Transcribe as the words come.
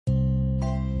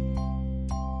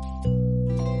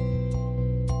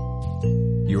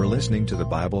listening to the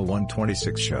Bible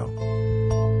 126 show.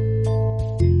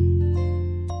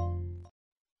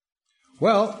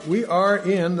 Well, we are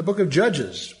in the book of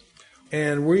Judges,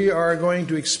 and we are going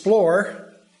to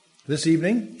explore this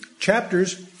evening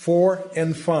chapters 4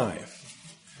 and 5.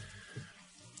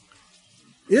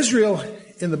 Israel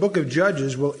in the book of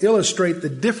Judges will illustrate the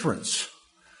difference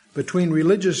between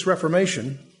religious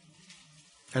reformation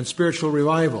and spiritual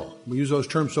revival. We use those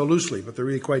terms so loosely, but they're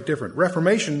really quite different.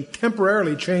 Reformation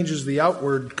temporarily changes the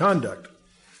outward conduct,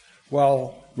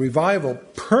 while revival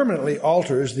permanently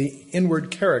alters the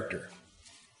inward character.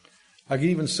 I could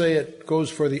even say it goes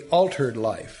for the altered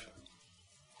life.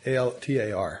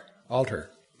 A-L-T-A-R, alter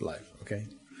life, okay?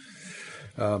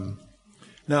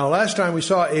 Now, last time we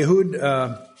saw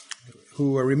Ehud,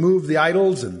 who removed the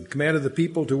idols and commanded the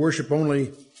people to worship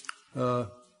only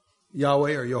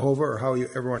Yahweh or Jehovah, or how you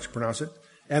ever want to pronounce it,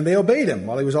 and they obeyed him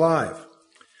while he was alive.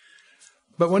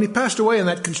 But when he passed away and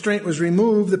that constraint was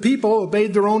removed, the people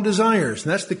obeyed their own desires.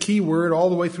 And that's the key word all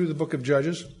the way through the book of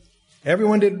Judges.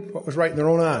 Everyone did what was right in their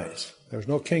own eyes. There was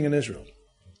no king in Israel.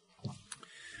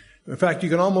 In fact, you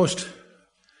can almost,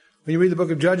 when you read the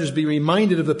book of Judges, be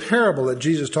reminded of the parable that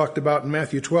Jesus talked about in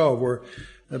Matthew 12, where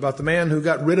about the man who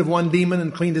got rid of one demon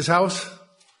and cleaned his house,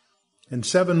 and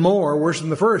 7 more, worse than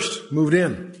the first, moved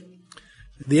in.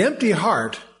 The empty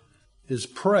heart is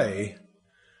prey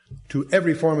to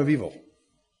every form of evil.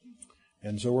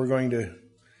 And so we're going to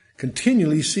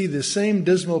continually see this same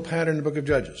dismal pattern in the book of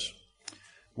Judges,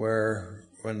 where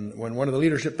when one of the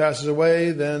leadership passes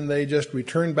away, then they just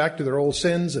return back to their old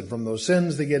sins, and from those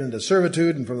sins they get into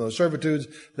servitude, and from those servitudes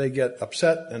they get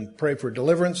upset and pray for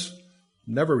deliverance,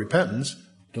 never repentance,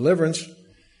 deliverance,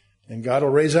 and God will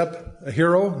raise up a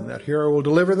hero, and that hero will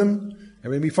deliver them.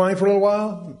 Everything will be fine for a little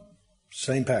while.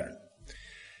 Same pattern.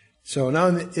 So now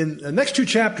in the next 2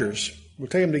 chapters, we'll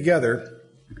take them together.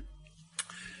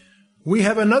 We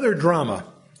have another drama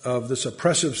of this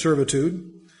oppressive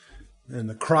servitude and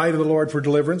the cry to the Lord for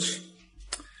deliverance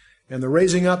and the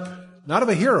raising up, not of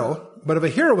a hero, but of a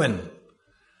heroine.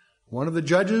 One of the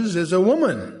judges is a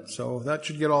woman, so that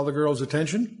should get all the girls'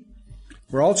 attention.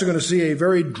 We're also going to see a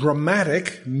very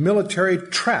dramatic military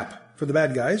trap for the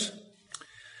bad guys.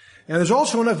 And there's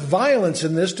also enough violence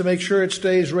in this to make sure it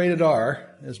stays rated R,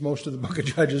 as most of the book of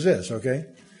Judges is, okay?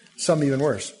 Some even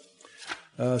worse.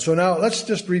 So now let's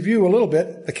just review a little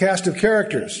bit the cast of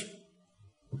characters.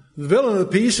 The villain of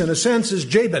the piece, in a sense, is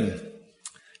Jabin.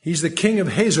 He's the king of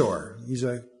Hazor. He's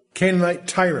a Canaanite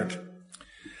tyrant.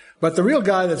 But the real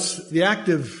guy that's the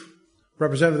active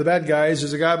representative of the bad guys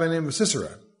is a guy by the name of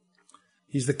Sisera.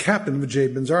 He's the captain of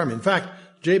Jabin's army. In fact,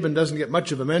 Jabin doesn't get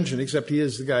much of a mention, except he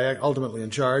is the guy ultimately in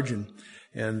charge, and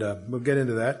we'll get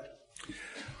into that.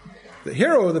 The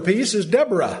hero of the piece is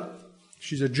Deborah.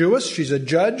 She's a Jewess. She's a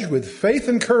judge with faith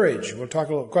and courage. We'll talk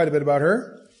quite a bit about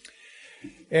her.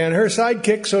 And her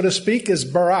sidekick, so to speak, is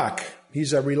Barak.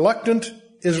 He's a reluctant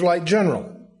Israelite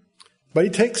general, but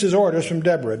he takes his orders from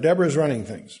Deborah. Deborah's running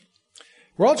things.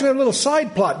 We're also got a little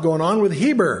side plot going on with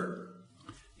Heber.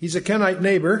 He's a Kenite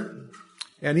neighbor,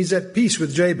 and he's at peace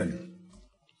with Jabin.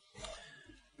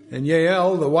 And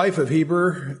Yael, the wife of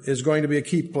Heber, is going to be a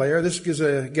keep player. This is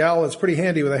a gal that's pretty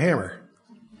handy with a hammer.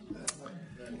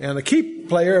 And the keep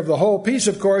player of the whole piece,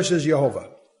 of course, is Jehovah.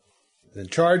 In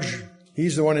charge,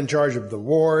 he's the one in charge of the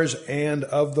wars and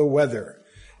of the weather.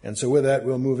 And so with that,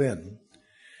 we'll move in.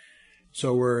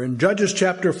 So we're in Judges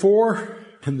chapter 4,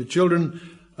 and the children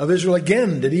of Israel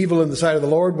again did evil in the sight of the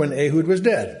Lord when Ehud was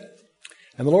dead.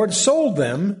 And the Lord sold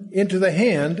them into the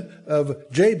hand of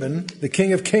Jabin, the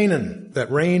king of Canaan, that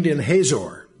reigned in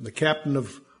Hazor, the captain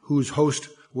of whose host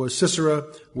was Sisera,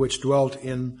 which dwelt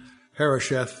in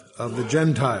Harosheth of the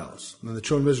Gentiles. And the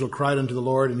children of Israel cried unto the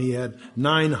Lord, and he had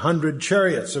 900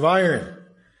 chariots of iron.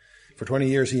 For 20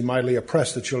 years he mightily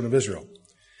oppressed the children of Israel.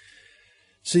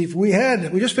 See, we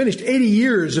just finished 80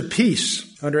 years of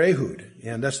peace under Ehud,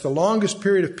 and that's the longest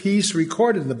period of peace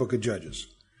recorded in the book of Judges.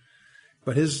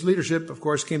 But his leadership, of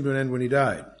course, came to an end when he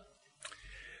died.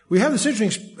 We have this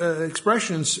interesting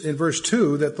expressions in verse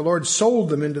 2 that the Lord sold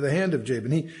them into the hand of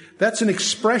Jabin. That's an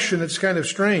expression that's kind of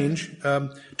strange.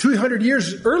 200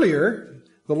 years earlier,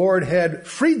 the Lord had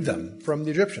freed them from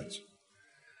the Egyptians.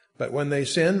 But when they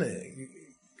sin, the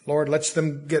Lord lets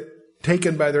them get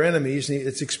taken by their enemies.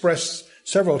 It's expressed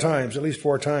several times, at least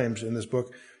 4 times in this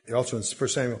book, also in 1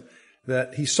 Samuel,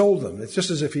 that he sold them. It's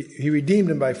just as if he redeemed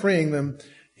them by freeing them.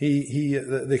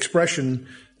 The expression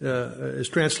is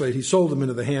translated, he sold them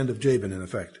into the hand of Jabin, in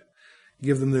effect.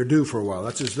 Give them their due for a while.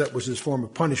 That was his form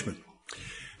of punishment.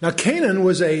 Now, Canaan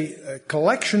was a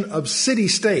collection of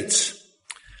city-states,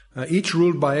 each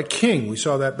ruled by a king. We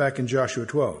saw that back in Joshua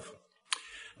 12.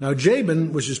 Now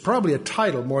Jabin, which is probably a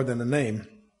title more than a name,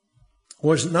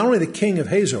 was not only the king of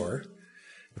Hazor,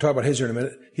 we'll talk about Hazor in a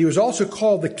minute, he was also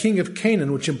called the king of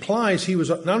Canaan, which implies he was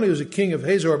not only was a king of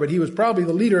Hazor, but he was probably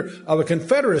the leader of a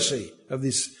confederacy of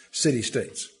these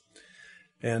city-states.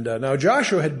 And now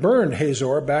Joshua had burned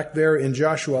Hazor back there in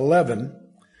Joshua 11,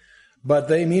 but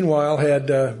they meanwhile had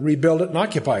rebuilt it and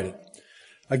occupied it.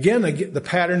 Again, the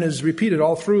pattern is repeated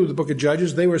all through the book of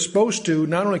Judges. They were supposed to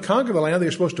not only conquer the land, they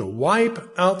were supposed to wipe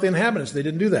out the inhabitants. They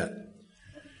didn't do that.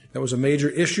 That was a major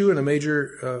issue and a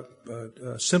major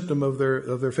symptom of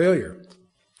their failure.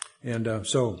 And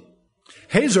so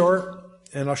Hazor,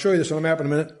 and I'll show you this on the map in a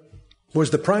minute,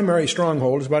 was the primary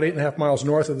stronghold. It's about 8.5 miles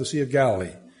north of the Sea of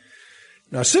Galilee.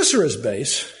 Now Sisera's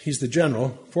base, he's the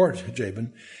general for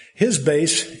Jabin, his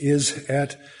base is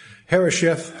at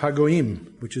Harosheth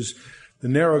Hagoyim, which is the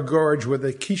narrow gorge where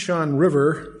the Kishon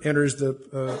River enters the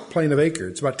plain of Acre.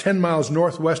 It's about 10 miles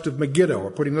northwest of Megiddo,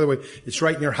 or put it another way, it's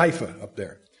right near Haifa up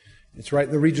there. It's right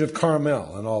in the region of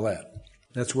Carmel and all that.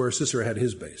 That's where Sisera had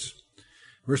his base.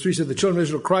 Verse 3 said, the children of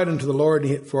Israel cried unto the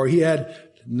Lord, for he had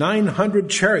 900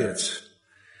 chariots.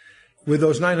 With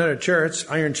those 900 chariots,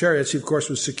 iron chariots, he of course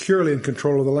was securely in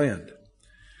control of the land.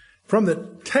 From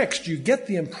the text, you get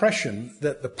the impression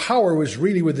that the power was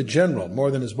really with the general more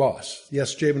than his boss.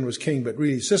 Yes, Jabin was king, but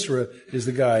really Sisera is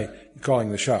the guy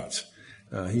calling the shots.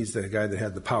 He's the guy that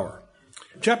had the power.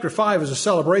 Chapter 5 is a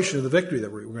celebration of the victory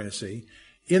that we're going to see.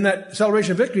 In that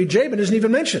celebration of victory, Jabin isn't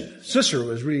even mentioned. Sisera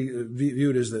was really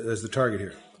viewed as the target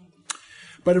here.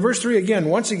 But in verse 3 again,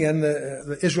 once again,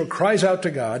 the Israel cries out to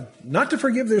God, not to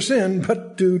forgive their sin,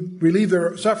 but to relieve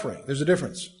their suffering. There's a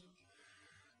difference.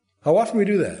 How often we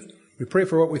do that? We pray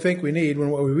for what we think we need when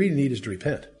what we really need is to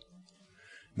repent.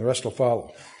 And the rest will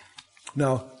follow.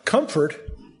 Now, comfort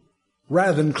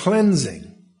rather than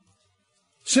cleansing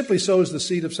simply sows the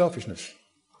seed of selfishness.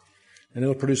 And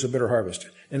it'll produce a bitter harvest.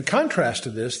 In contrast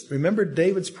to this, remember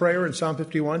David's prayer in Psalm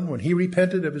 51 when he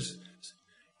repented of his,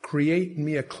 create in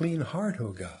me a clean heart,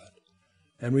 O God,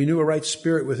 and renew a right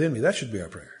spirit within me. That should be our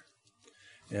prayer.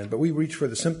 But we reach for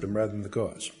the symptom rather than the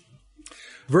cause.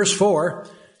 Verse 4,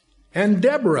 and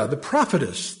Deborah, the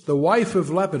prophetess, the wife of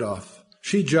Lapidoth,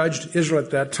 she judged Israel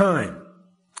at that time.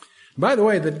 By the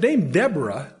way, the name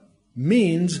Deborah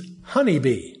means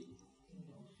honeybee.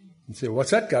 You say,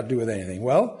 what's that got to do with anything?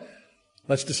 Well,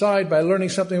 let's decide by learning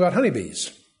something about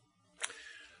honeybees.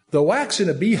 The wax in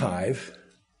a beehive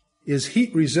is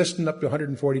heat resistant up to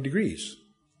 140 degrees.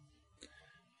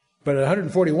 But at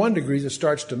 141 degrees, it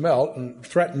starts to melt and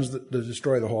threatens to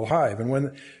destroy the whole hive. And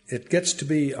when it gets to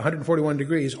be 141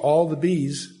 degrees, all the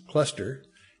bees cluster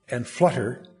and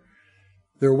flutter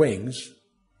their wings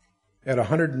at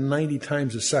 190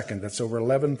 times a second. That's over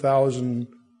 11,000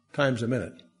 times a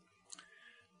minute.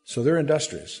 So they're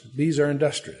industrious. Bees are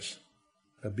industrious.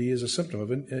 A bee is a symptom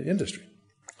of industry.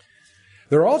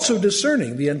 They're also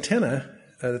discerning. The antenna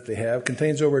that they have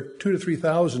contains over 2,000 to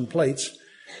 3,000 plates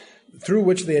through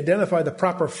which they identify the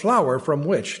proper flower from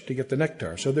which to get the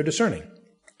nectar. So they're discerning.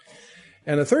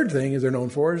 And the third thing they're known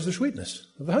for is the sweetness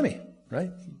of the honey,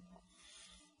 right?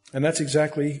 And that's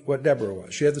exactly what Deborah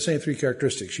was. She had the same three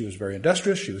characteristics. She was very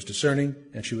industrious, she was discerning,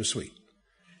 and she was sweet.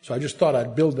 So I just thought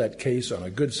I'd build that case on a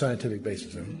good scientific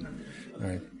basis. All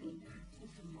right.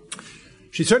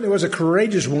 She certainly was a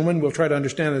courageous woman. We'll try to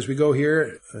understand as we go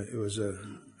here. It was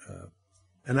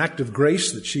an act of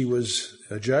grace that she was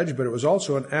a judge, but it was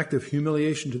also an act of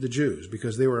humiliation to the Jews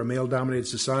because they were a male-dominated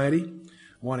society,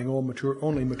 wanting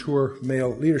only mature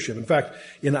male leadership. In fact,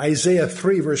 in Isaiah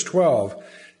 3, verse 12,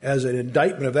 as an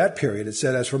indictment of that period, it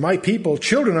said, as for my people,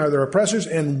 children are their oppressors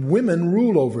and women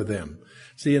rule over them.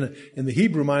 See, in the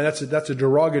Hebrew mind, that's a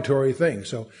derogatory thing.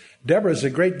 So Deborah's a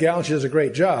great gal and she does a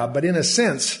great job, but in a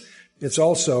sense, it's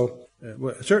also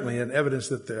certainly an evidence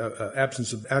that the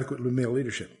absence of adequate male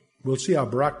leadership. We'll see how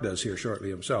Barak does here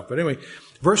shortly himself. But anyway,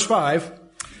 verse 5,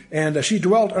 and she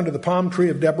dwelt under the palm tree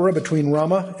of Deborah between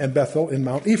Ramah and Bethel in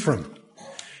Mount Ephraim.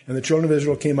 And the children of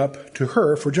Israel came up to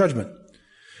her for judgment.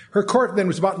 Her court then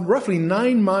was about roughly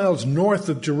 9 miles north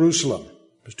of Jerusalem.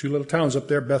 There's two little towns up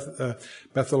there,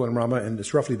 Bethel and Ramah, and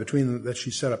it's roughly between them that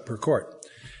she set up her court.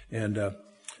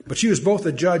 But she was both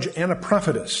a judge and a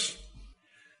prophetess.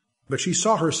 But she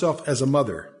saw herself as a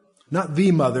mother. Not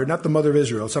the mother, not the mother of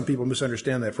Israel. Some people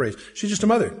misunderstand that phrase. She's just a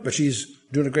mother, but she's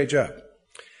doing a great job.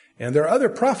 And there are other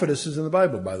prophetesses in the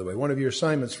Bible, by the way. One of your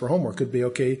assignments for homework could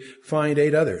be, find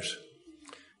 8 others.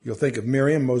 You'll think of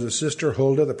Miriam, Moses' sister,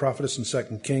 Huldah, the prophetess in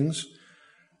 2 Kings,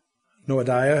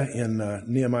 Noadiah in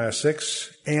Nehemiah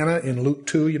 6, Anna in Luke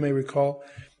 2, you may recall,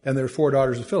 and there are 4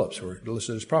 daughters of Philip who are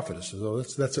listed as prophetesses. So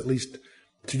that's at least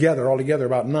altogether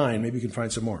about 9. Maybe you can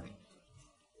find some more.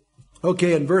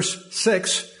 Okay, in verse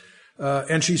 6,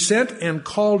 and she sent and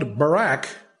called Barak,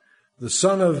 the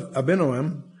son of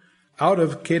Abinoam, out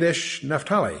of Kadesh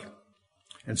Naphtali,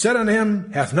 and said unto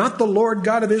him, Hath not the Lord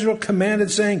God of Israel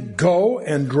commanded, saying, Go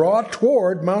and draw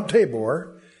toward Mount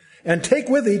Tabor, and take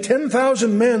with thee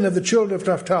 10,000 men of the children of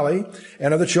Naphtali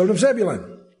and of the children of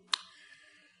Zebulun?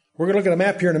 We're going to look at a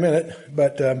map here in a minute,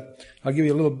 but I'll give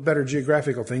you a little better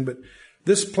geographical thing. But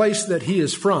this place that he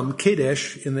is from,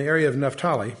 Kadesh, in the area of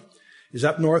Naphtali, is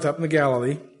up north, up in the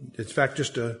Galilee. In fact,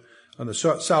 just on the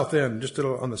south end, just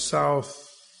on the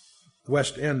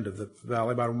southwest end of the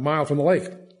valley, about a mile from the lake.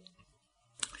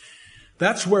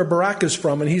 That's where Barak is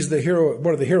from, and he's the hero,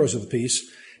 one of the heroes of the piece.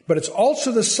 But it's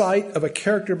also the site of a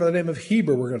character by the name of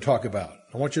Heber we're going to talk about.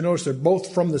 I want you to notice they're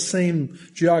both from the same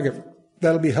geography.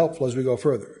 That'll be helpful as we go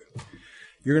further.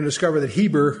 You're going to discover that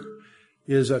Heber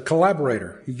is a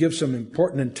collaborator. He gives some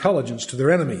important intelligence to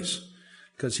their enemies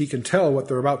because he can tell what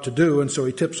they're about to do, and so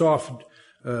he tips off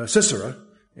Sisera,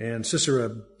 and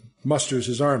Sisera musters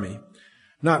his army,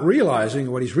 not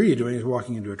realizing what he's really doing is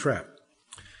walking into a trap.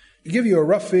 To give you a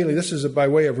rough feeling, this is by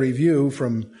way of review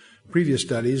from previous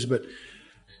studies, but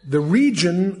the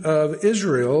region of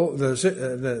Israel,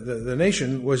 the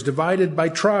nation, was divided by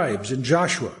tribes in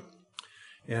Joshua.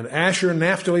 And Asher and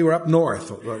Naphtali were up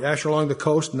north. Asher along the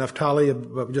coast, Naphtali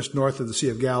just north of the Sea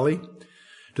of Galilee.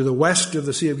 To the west of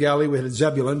the Sea of Galilee, we had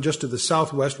Zebulun. Just to the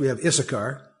southwest, we have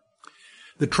Issachar.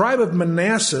 The tribe of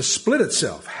Manasseh split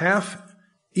itself, half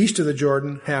east of the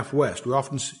Jordan, half west. We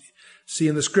often see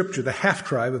in the scripture the half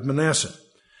tribe of Manasseh.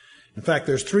 In fact,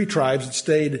 there's 3 tribes that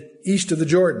stayed east of the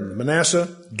Jordan: Manasseh,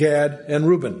 Gad, and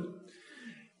Reuben.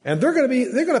 And they're going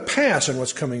to pass on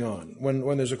what's coming on.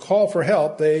 When there's a call for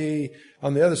help,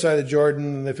 on the other side of the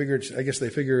Jordan, they figure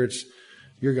it's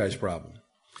your guys' problem.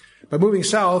 By moving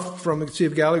south from the Sea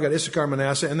of Galilee, we've got Issachar,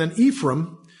 Manasseh, and then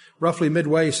Ephraim, roughly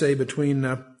midway, say, between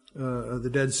the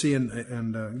Dead Sea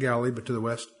and Galilee, but to the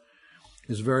west,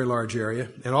 is a very large area,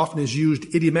 and often is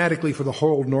used idiomatically for the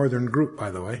whole northern group,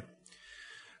 by the way.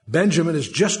 Benjamin is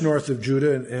just north of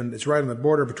Judah, and it's right on the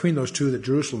border between those two that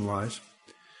Jerusalem lies.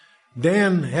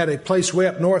 Dan had a place way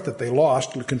up north that they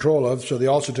lost control of, so they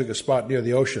also took a spot near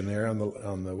the ocean there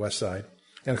on the west side.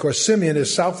 And, of course, Simeon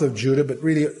is south of Judah, but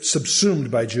really subsumed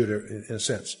by Judah in a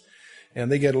sense. And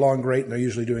they get along great, and they're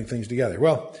usually doing things together.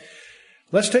 Well,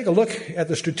 let's take a look at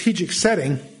the strategic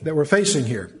setting that we're facing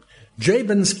here.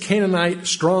 Jabin's Canaanite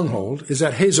stronghold is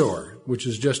at Hazor, which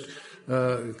is just,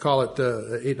 call it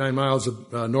 8-9 miles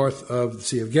north of the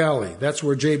Sea of Galilee. That's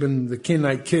where Jabin, the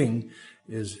Canaanite king,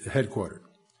 is headquartered.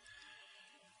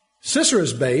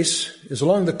 Sisera's base is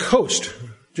along the coast,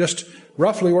 just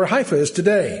roughly where Haifa is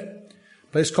today,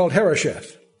 a place called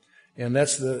Harosheth. And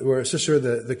that's where Sisera,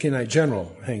 the Canaanite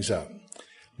general, hangs out.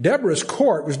 Deborah's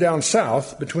court was down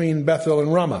south between Bethel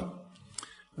and Ramah,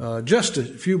 just a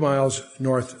few miles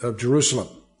north of Jerusalem.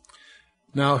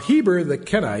 Now, Heber, the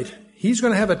Kenite, he's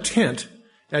going to have a tent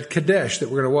at Kadesh that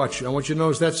we're going to watch. I want you to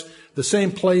notice that's the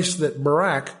same place that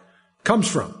Barak comes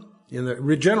from, in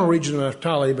the general region of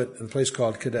Naphtali, but in a place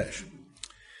called Kadesh.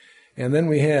 And then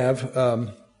we have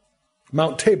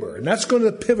Mount Tabor, and that's going to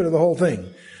be the pivot of the whole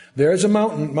thing. There is a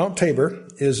mountain. Mount Tabor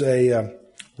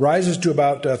rises to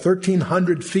about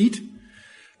 1,300 feet.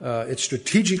 It's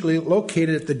strategically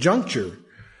located at the juncture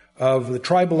of the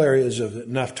tribal areas of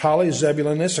Naphtali,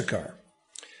 Zebulun, and Issachar.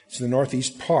 It's in the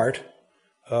northeast part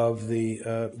of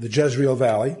the Jezreel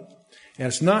Valley. And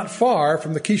it's not far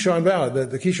from the Kishon Valley.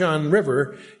 The Kishon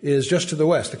River is just to the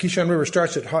west. The Kishon River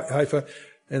starts at Haifa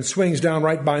and swings down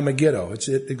right by Megiddo.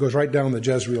 It goes right down the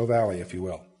Jezreel Valley, if you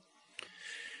will.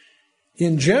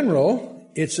 In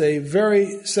general, it's a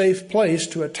very safe place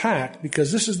to attack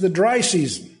because this is the dry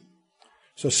season.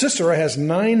 So Sisera has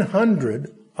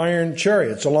 900 iron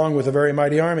chariots along with a very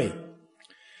mighty army.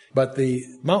 But the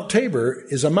Mount Tabor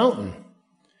is a mountain.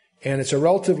 And it's a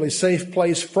relatively safe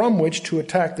place from which to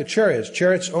attack the chariots.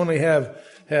 Chariots only have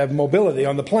mobility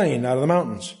on the plain, not on the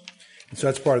mountains. And so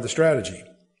that's part of the strategy.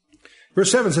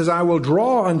 Verse 7 says, I will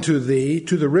draw unto thee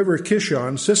to the river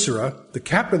Kishon, Sisera, the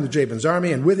captain of Jabin's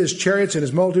army, and with his chariots and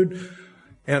his multitude,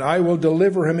 and I will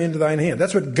deliver him into thine hand.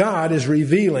 That's what God is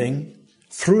revealing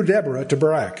through Deborah to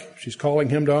Barak. She's calling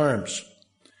him to arms.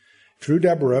 Through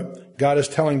Deborah, God is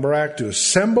telling Barak to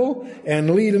assemble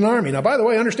and lead an army. Now, by the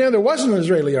way, understand there wasn't an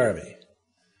Israeli army.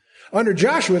 Under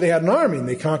Joshua, they had an army and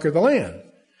they conquered the land.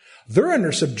 They're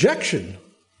under subjection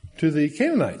to the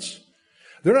Canaanites.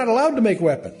 They're not allowed to make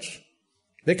weapons.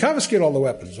 They confiscate all the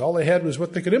weapons. All they had was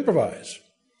what they could improvise.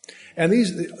 And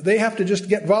they have to just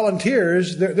get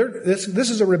volunteers. This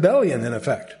is a rebellion, in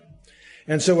effect.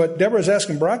 And so what Deborah is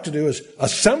asking Barak to do is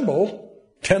assemble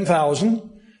 10,000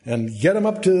 and get them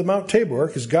up to Mount Tabor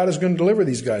because God is going to deliver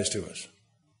these guys to us.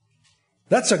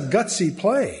 That's a gutsy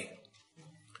play.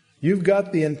 You've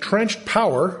got the entrenched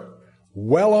power,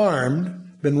 well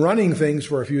armed, been running things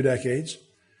for a few decades,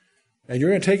 and you're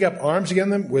going to take up arms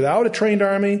against them without a trained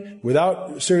army,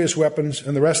 without serious weapons,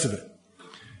 and the rest of it.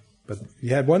 But they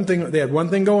had one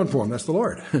thing going for them. That's the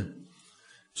Lord.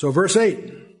 So verse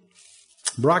 8,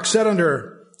 Barak said unto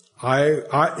her,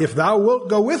 if thou wilt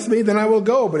go with me, then I will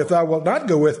go. But if thou wilt not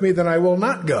go with me, then I will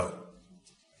not go.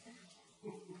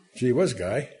 Gee whiz,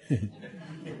 guy.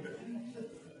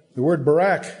 The word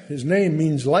Barak, his name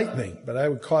means lightning, but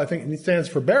I think it stands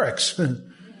for barracks.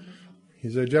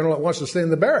 He's a general that wants to stay in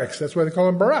the barracks. That's why they call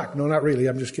him Barak. No, not really.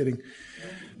 I'm just kidding.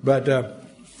 But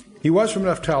he was from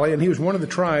Naphtali, and he was one of the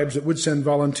tribes that would send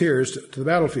volunteers to the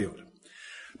battlefield.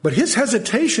 But his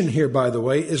hesitation here, by the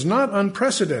way, is not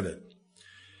unprecedented.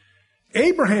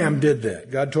 Abraham did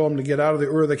that. God told him to get out of the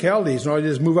Ur of the Chaldees, and all he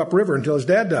did is move upriver until his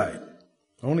dad died.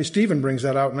 Only Stephen brings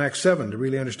that out in Acts 7 to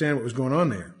really understand what was going on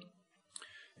there.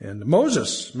 And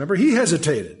Moses, remember, he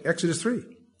hesitated. Exodus 3.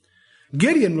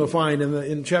 Gideon, we'll find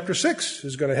in chapter 6,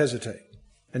 is going to hesitate.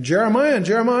 And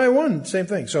Jeremiah 1, same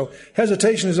thing. So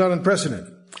hesitation is not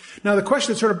unprecedented. Now the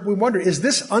question that we wonder, is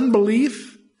this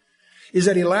unbelief? Is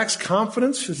that he lacks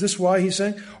confidence? Is this why he's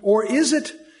saying? Or is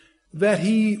it that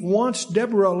he wants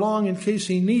Deborah along in case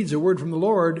he needs a word from the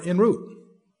Lord en route?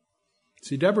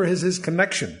 See, Deborah has his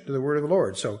connection to the word of the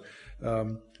Lord. So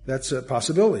that's a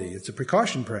possibility. It's a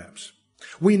precaution, perhaps.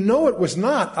 We know it was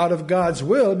not out of God's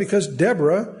will because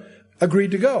Deborah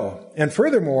agreed to go. And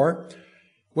furthermore,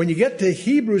 when you get to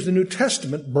Hebrews, the New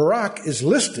Testament, Barak is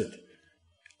listed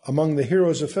among the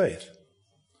heroes of faith.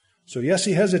 So yes,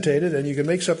 he hesitated, and you can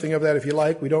make something of that if you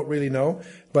like. We don't really know.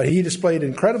 But he displayed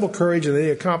incredible courage, and they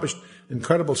accomplished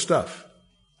incredible stuff.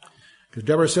 Because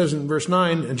Deborah says in verse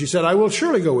 9, and she said, I will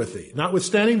surely go with thee,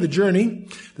 notwithstanding the journey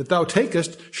that thou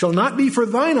takest shall not be for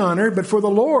thine honor, but for the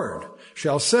Lord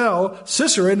shall sell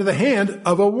Sisera into the hand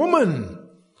of a woman.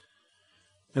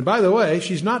 And by the way,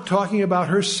 she's not talking about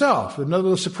herself. Another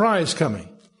little surprise coming.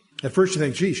 At first you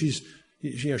think, gee,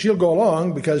 she'll go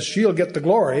along because she'll get the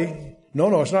glory.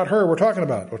 No, it's not her we're talking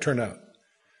about, it'll turn out.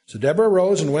 So Deborah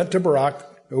arose and went to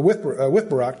with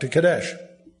Barak to Kadesh.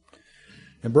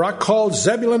 And Barak called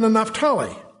Zebulun and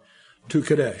Naphtali to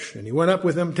Kadesh. And he went up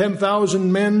with them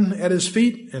 10,000 men at his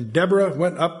feet, and Deborah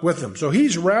went up with them. So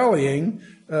he's rallying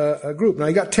a group. Now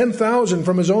he got 10,000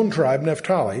 from his own tribe,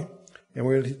 Naphtali, and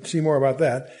we'll see more about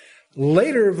that.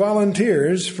 Later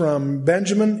volunteers from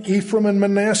Benjamin, Ephraim, and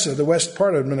Manasseh, the west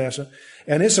part of Manasseh,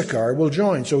 and Issachar will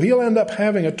join. So he'll end up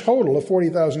having a total of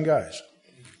 40,000 guys.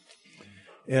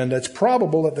 And it's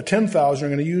probable that the 10,000 are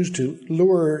going to use to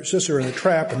lure Sisera in the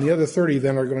trap, and the other 30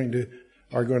 then are going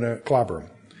to clobber him.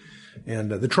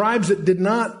 And the tribes that did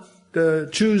not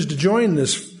choose to join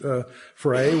this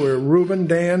fray were Reuben,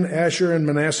 Dan, Asher, and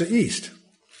Manasseh East.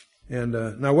 And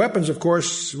now weapons, of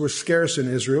course, were scarce in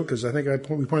Israel, because I think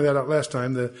we pointed that out last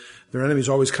time. Their enemies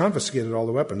always confiscated all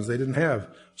the weapons. They didn't have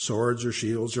swords or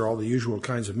shields or all the usual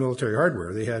kinds of military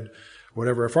hardware. They had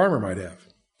whatever a farmer might have.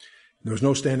 There was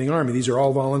no standing army. These are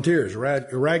all volunteers,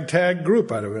 a ragtag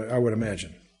group, I would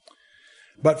imagine.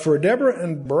 But for Deborah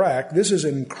and Barak, this is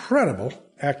an incredible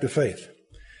act of faith.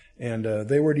 And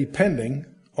they were depending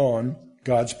on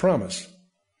God's promise.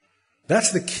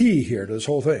 That's the key here to this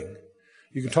whole thing.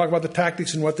 You can talk about the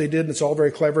tactics and what they did, and it's all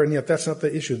very clever, and yet that's not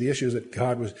the issue. The issue is that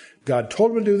God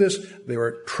told them to do this, they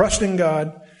were trusting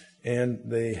God, and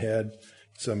they had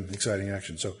some exciting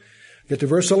action. So get to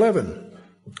verse 11.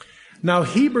 Now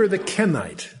Heber the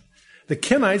Kenite. The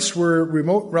Kenites were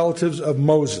remote relatives of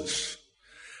Moses.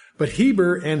 But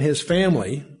Heber and his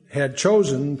family had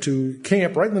chosen to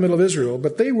camp right in the middle of Israel,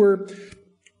 but they were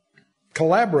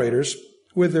collaborators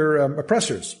with their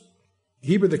oppressors.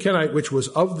 Heber the Kenite, which was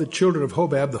of the children of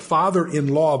Hobab, the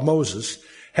father-in-law of Moses,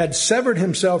 had severed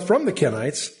himself from the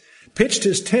Kenites, pitched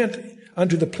his tent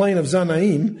unto the plain of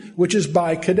Zanaim, which is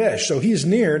by Kadesh. So he's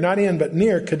near, not in, but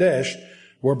near Kadesh,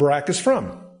 where Barak is from.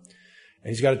 And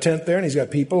he's got a tent there, and he's got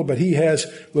people, but he has,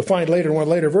 we'll find later in one of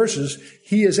the later verses,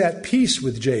 he is at peace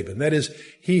with Jabin. That is,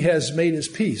 he has made his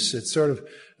peace. It's sort of,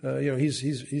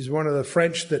 he's one of the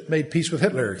French that made peace with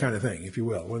Hitler kind of thing, if you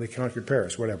will, when they conquered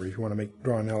Paris, whatever, if you want to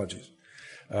draw analogies.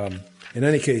 In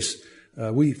any case,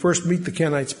 we first meet the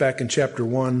Kenites back in chapter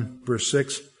 1, verse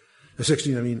 16,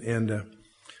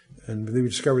 and we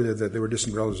discovered that they were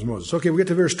distant relatives of Moses. Okay, we get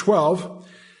to verse 12.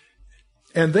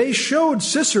 And they showed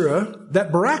Sisera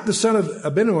that Barak, the son of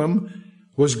Abinoam,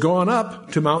 was gone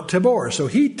up to Mount Tabor. So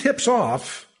he tips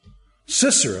off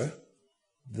Sisera,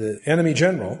 the enemy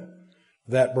general,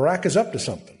 that Barak is up to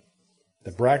something.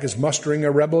 that Barak is mustering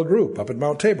a rebel group up at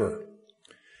Mount Tabor.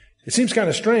 It seems kind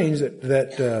of strange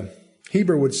that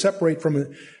Heber would separate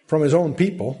from his own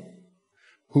people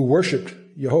who worshipped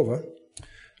Jehovah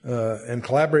and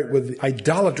collaborate with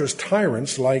idolatrous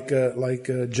tyrants like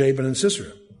Jabin and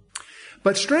Sisera.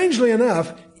 But strangely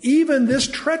enough, even this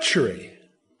treachery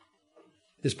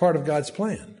is part of God's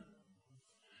plan.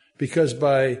 Because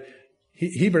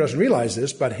Heber doesn't realize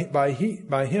this, but by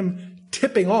him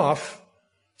tipping off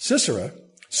Sisera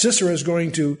is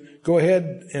going to go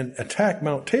ahead and attack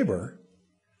Mount Tabor,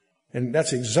 and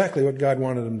that's exactly what God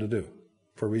wanted him to do,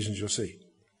 for reasons you'll see.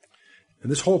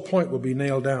 And this whole point will be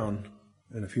nailed down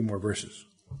in a few more verses.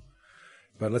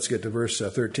 But let's get to verse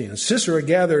 13. And Sisera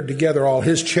gathered together all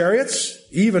his chariots,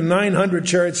 even 900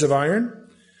 chariots of iron,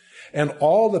 and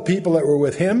all the people that were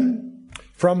with him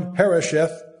from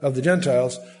Harosheth of the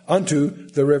Gentiles unto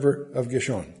the river of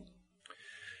Gishon.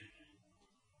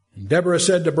 And Deborah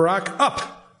said to Barak,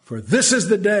 Up, for this is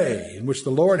the day in which the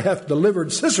Lord hath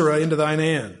delivered Sisera into thine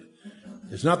hand.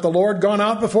 Is not the Lord gone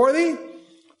out before thee?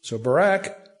 So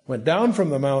Barak went down from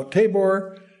the Mount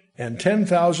Tabor, and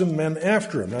 10,000 men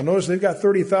after him. Now notice they've got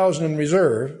 30,000 in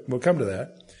reserve. We'll come to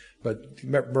that. But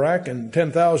Barak and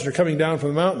 10,000 are coming down from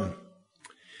the mountain.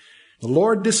 The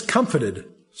Lord discomfited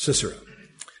Sisera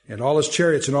and all his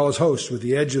chariots and all his hosts with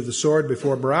the edge of the sword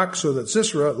before Barak, so that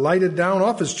Sisera lighted down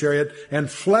off his chariot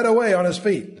and fled away on his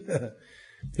feet.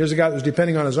 Here's a guy that was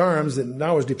depending on his arms that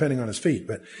now is depending on his feet.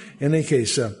 But in any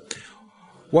case,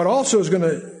 what also is going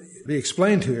to be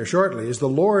explained to you shortly is the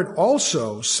Lord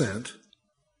also sent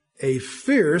a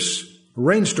fierce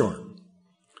rainstorm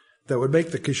that would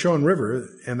make the Kishon River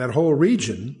and that whole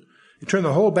region, turn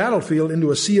the whole battlefield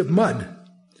into a sea of mud.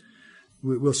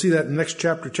 We'll see that in the next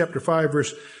chapter, chapter 5,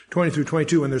 verse 20 through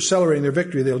 22. When they're celebrating their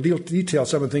victory, they'll detail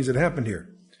some of the things that happened here.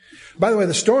 By the way,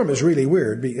 the storm is really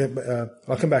weird.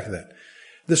 I'll come back to that.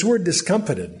 This word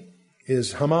discomfited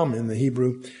is hamam in the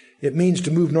Hebrew. It means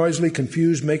to move noisily,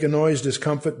 confuse, make a noise,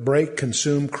 discomfit, break,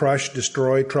 consume, crush,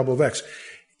 destroy, trouble, vex.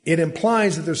 It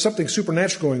implies that there's something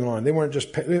supernatural going on. They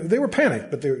were panicked,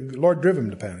 but the Lord drove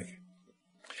them to panic.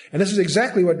 And this is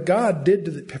exactly what God did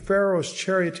to the Pharaoh's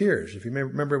charioteers, if you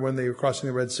remember when they were crossing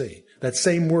the Red Sea. That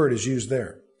same word is used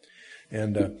there.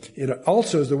 And it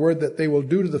also is the word that they will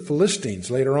do to the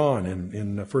Philistines later on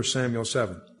in 1 Samuel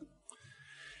 7.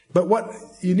 But what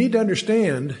you need to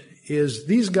understand is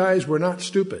these guys were not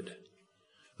stupid.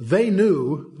 They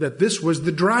knew that this was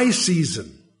the dry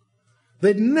season.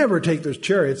 They'd never take those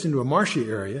chariots into a marshy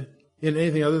area in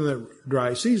anything other than the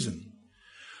dry season.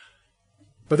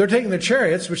 But they're taking the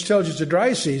chariots, which tells you it's a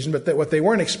dry season, but that what they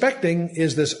weren't expecting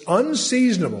is this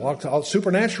unseasonable,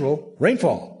 supernatural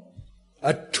rainfall.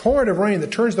 A torrent of rain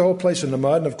that turns the whole place into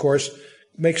mud and, of course,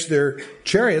 makes their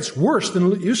chariots worse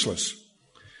than useless.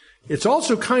 It's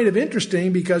also kind of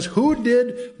interesting because who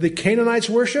did the Canaanites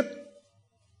worship?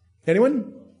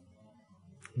 Anyone?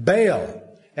 Baal.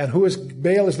 And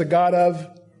Baal is the god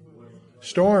of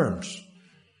storms.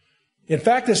 In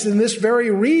fact, it's in this very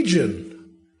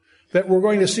region that we're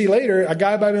going to see later, a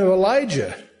guy by the name of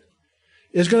Elijah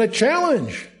is going to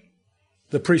challenge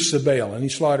the priests of Baal, and he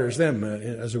slaughters them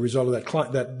as a result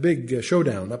of that big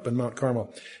showdown up in Mount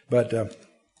Carmel. But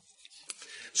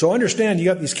so understand, you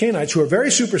got these Canaanites who are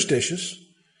very superstitious.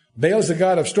 Baal is the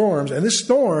god of storms, and this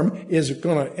storm is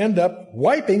going to end up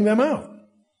wiping them out.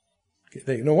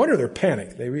 No wonder they're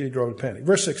panicked. They really drove to panic.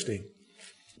 Verse 16.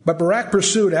 But Barak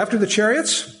pursued after the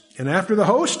chariots and after the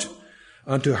host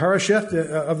unto Harosheth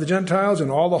of the Gentiles, and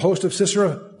all the host of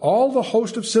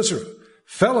Sisera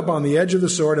fell upon the edge of the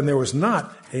sword, and there was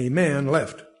not a man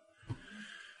left.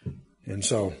 And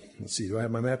so, let's see, do I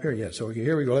have my map here? Yeah, so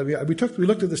here we go. We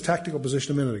looked at this tactical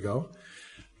position a minute ago.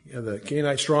 The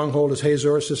Canaanite stronghold is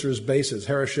Hazor, Sisera's base is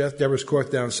Harosheth, Deborah's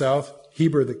court down south,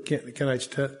 Heber, the Canaanites,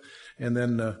 and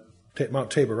then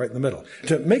Mount Tabor right in the middle.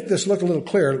 To make this look a little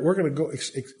clearer, we're going to go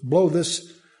blow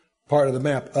this part of the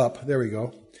map up. There we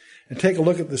go. And take a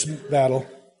look at this battle,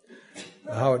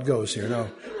 how it goes here. Now,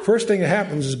 first thing that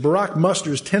happens is Barak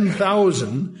musters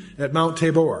 10,000 at Mount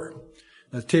Tabor.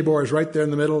 Now, Tabor is right there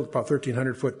in the middle, about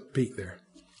 1,300-foot peak there.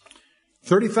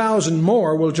 30,000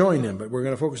 more will join him, but we're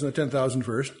going to focus on the 10,000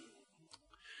 first.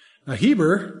 Now,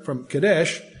 Heber from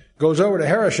Kadesh goes over to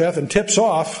Harosheth and tips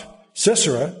off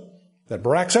Sisera that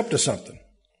Barak's up to something.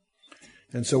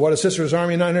 And so what is Sisera's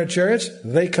army, 900 chariots?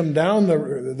 They come down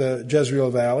the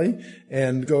Jezreel Valley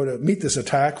and go to meet this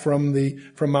attack from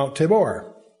Mount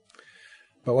Tabor.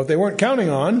 But what they weren't counting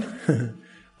on,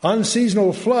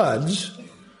 unseasonal floods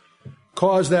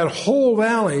caused that whole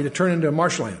valley to turn into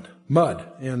marshland, mud.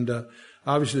 And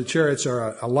obviously the chariots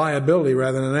are a liability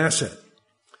rather than an asset.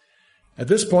 At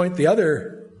this point, the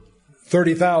other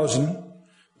 30,000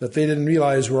 that they didn't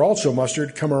realize were also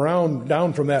mustered come around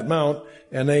down from that mount,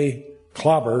 and they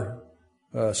clobber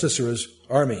Sisera's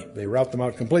army. They rout them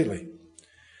out completely.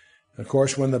 Of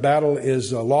course, when the battle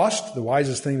is lost, the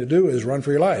wisest thing to do is run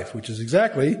for your life, which is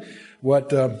exactly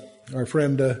what our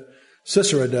friend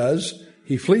Sisera does.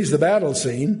 He flees the battle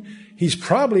scene. He's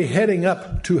probably heading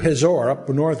up to Hazor, up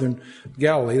in northern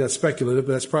Galilee. That's speculative,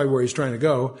 but that's probably where he's trying to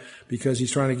go, because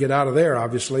he's trying to get out of there,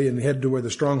 obviously, and head to where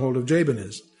the stronghold of Jabin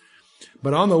is.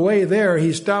 But on the way there,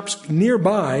 he stops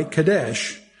nearby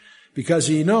Kadesh, because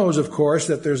he knows, of course,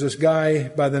 that there's this guy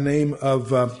by the name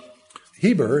of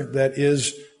Heber that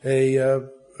is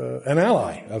an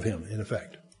ally of him, in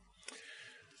effect.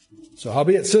 So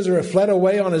howbeit Sisera fled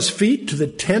away on his feet to the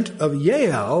tent of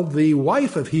Yael, the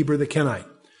wife of Heber the Kenite.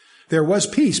 There was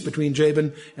peace between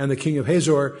Jabin and the king of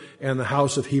Hazor and the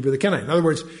house of Heber the Kenite. In other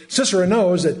words, Sisera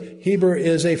knows that Heber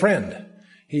is a friend.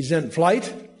 He's in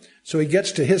flight, so he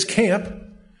gets to his camp,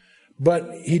 but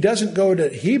he doesn't go to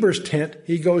Heber's tent.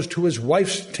 He goes to his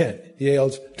wife's tent,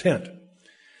 Yael's tent.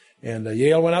 And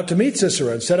Yael went out to meet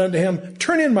Sisera and said unto him,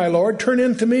 "Turn in, my lord, turn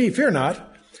in to me, fear not."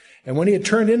 And when he had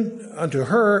turned in unto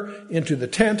her into the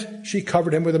tent, she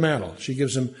covered him with a mantle. She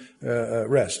gives him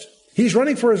rest. He's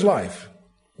running for his life.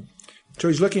 So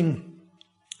he's looking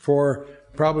for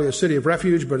probably a city of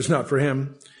refuge, but it's not for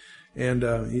him.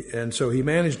 And so he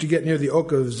managed to get near the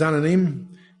oak of Zananim,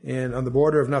 and on the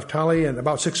border of Naphtali, and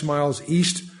about 6 miles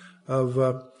east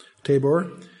of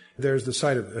Tabor. There's the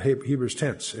site of Heber's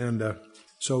tents. And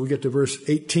so we get to verse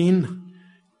 18.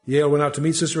 Yael went out to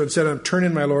meet Sisera and said, "Turn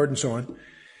in, my lord," and so on.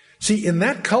 See, in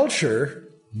that culture,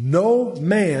 no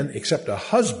man except a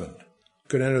husband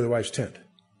could enter the wife's tent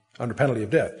under penalty of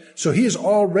death. So he has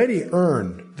already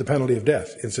earned the penalty of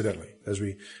death, incidentally, as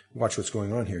we watch what's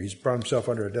going on here. He's brought himself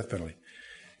under a death penalty,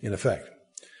 in effect.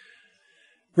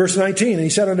 Verse 19, and he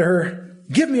said unto her,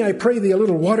 "Give me, I pray thee, a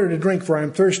little water to drink, for I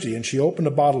am thirsty." And she opened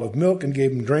a bottle of milk and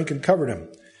gave him drink and covered him.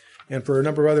 And for a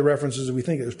number of other references, we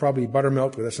think it was probably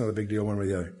buttermilk, but that's not a big deal one way or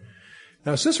the other.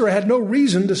 Now, Sisera had no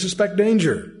reason to suspect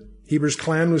danger. Heber's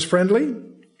clan was friendly.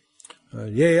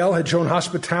 Yael had shown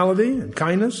hospitality and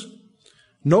kindness.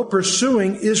 No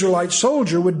pursuing Israelite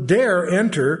soldier would dare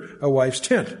enter a wife's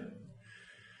tent.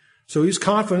 So he's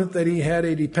confident that he had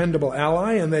a dependable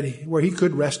ally and that where he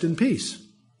could rest in peace.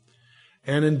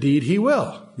 And indeed he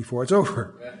will before it's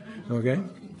over. Okay?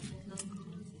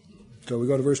 So we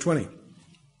go to verse 20.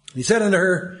 He said unto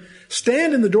her,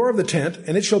 "Stand in the door of the tent,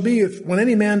 and it shall be, if when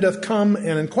any man doth come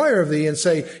and inquire of thee, and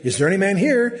say, Is there any man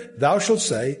here? Thou shalt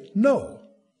say, No."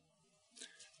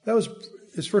 That was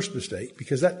his first mistake,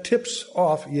 because that tips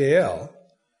off Yael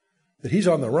that he's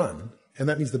on the run, and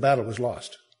that means the battle was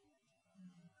lost.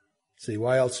 See,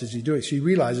 why else is he doing it? She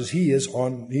realizes he's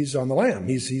on the lam.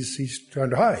 He's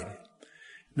trying to hide.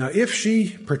 Now, if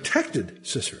she protected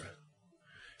Sisera,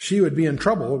 she would be in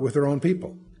trouble with her own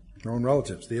people, her own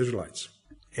relatives, the Israelites.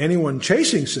 Anyone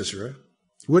chasing Sisera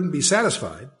wouldn't be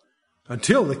satisfied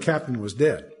until the captain was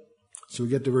dead. So we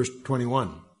get to verse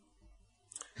 21.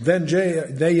 Then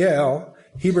Yael,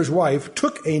 Heber's wife,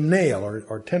 took a nail,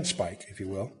 or tent spike, if you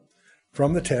will,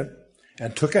 from the tent,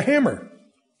 and took a hammer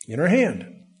in her hand.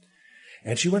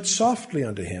 And she went softly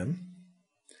unto him,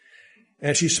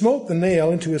 and she smote the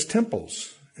nail into his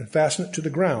temples, and fastened it to the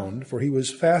ground, for he was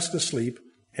fast asleep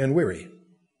and weary.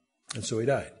 And so he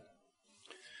died.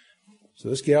 So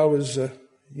this gal was,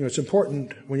 it's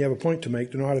important when you have a point to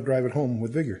make to know how to drive it home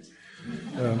with vigor.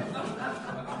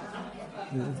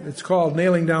 It's called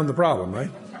nailing down the problem,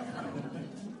 right?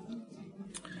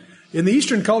 In the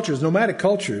Eastern cultures, nomadic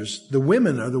cultures, the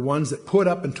women are the ones that put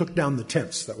up and took down the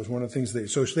tents. That was one of the things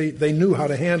they knew how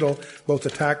to handle both the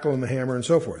tackle and the hammer and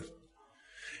so forth.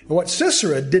 And what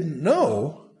Sisera didn't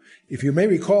know, if you may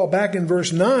recall back in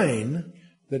verse 9,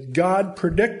 that God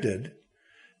predicted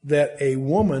that a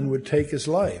woman would take his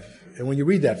life. And when you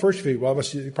read that, first you're probably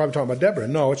talking about Deborah.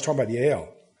 No, it's talking about Yael.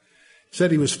 It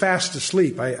said he was fast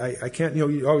asleep. I can't,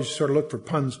 you always sort of look for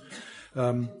puns.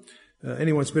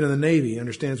 Anyone that's been in the Navy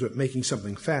understands what making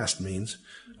something fast means.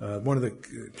 One of the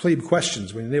plebe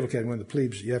questions, when you're naval captain, one of the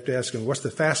plebes, you have to ask them, what's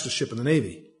the fastest ship in the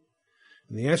Navy?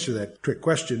 And the answer to that trick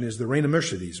question is the Reina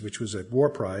Mercedes, which was a war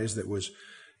prize it was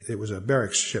a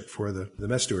barracks ship for the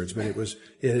mess stewards, but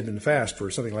it had been fast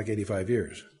for something like 85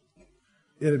 years.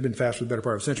 It had been fast for the better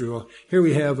part of a century. Well, here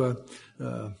we have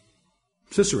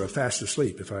Sisera fast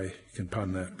asleep, if I can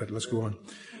pun that, but let's go on.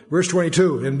 Verse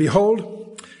 22, and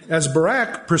behold, as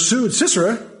Barak pursued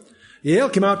Sisera,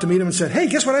 Yael came out to meet him and said, "Hey,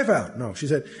 guess what I found?" No, she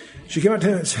came out to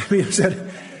him and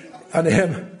said unto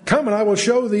him, "Come, and I will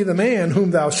show thee the man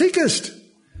whom thou seekest."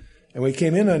 And when he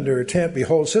came in under her tent,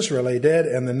 behold, Sisera lay dead,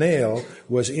 and the nail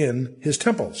was in his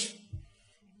temples.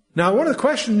 Now, one of the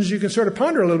questions you can sort of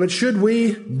ponder a little bit, should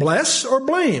we bless or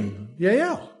blame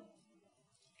Yael?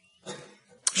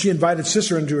 She invited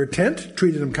Sisera into her tent,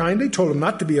 treated him kindly, told him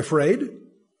not to be afraid.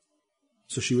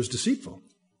 So she was deceitful.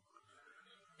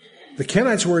 The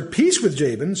Kenites were at peace with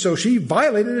Jabin, so she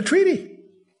violated a treaty.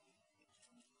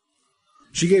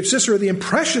 She gave Sisera the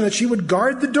impression that she would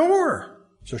guard the door,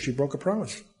 so she broke a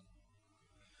promise.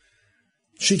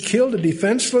 She killed a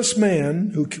defenseless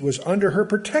man who was under her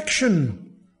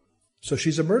protection, so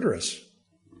she's a murderess.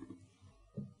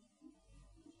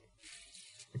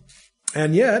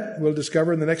 And yet, we'll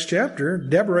discover in the next chapter,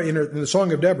 Deborah, in the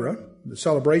Song of Deborah, the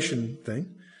celebration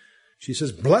thing, she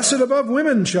says, "Blessed above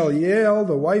women shall Yael,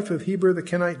 the wife of Heber the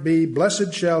Kenite, be.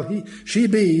 Blessed shall she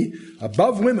be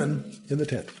above women in the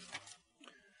tent."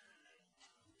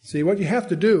 See, what you have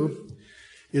to do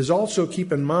is also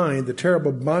keep in mind the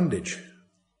terrible bondage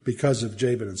because of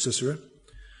Jabin and Sisera,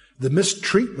 the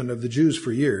mistreatment of the Jews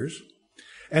for years.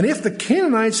 And if the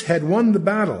Canaanites had won the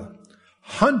battle,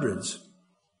 hundreds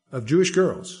of Jewish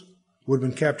girls would have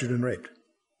been captured and raped.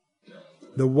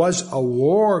 There was a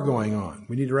war going on.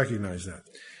 We need to recognize that.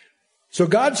 So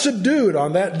God subdued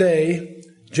on that day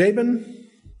Jabin,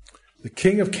 the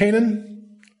king of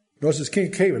Canaan. Notice it's king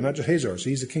of Canaan, not just Hazor. So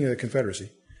he's the king of the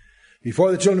confederacy.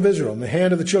 Before the children of Israel. And the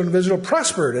hand of the children of Israel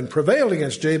prospered and prevailed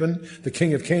against Jabin, the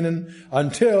king of Canaan,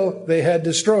 until they had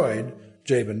destroyed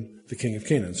Jabin, the king of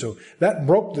Canaan. So that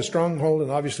broke the stronghold,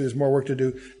 and obviously there's more work to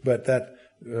do, but that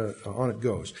on it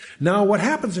goes. Now, what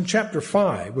happens in chapter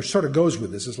 5, which sort of goes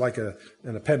with this, is like an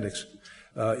appendix,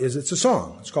 is it's a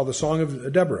song. It's called the Song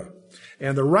of Deborah.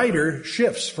 And the writer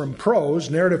shifts from prose,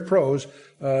 narrative prose,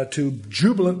 to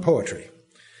jubilant poetry.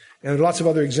 And there are lots of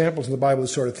other examples in the Bible of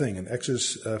this sort of thing. In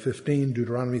Exodus 15,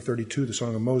 Deuteronomy 32, the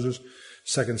Song of Moses,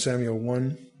 2 Samuel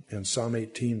 1, and Psalm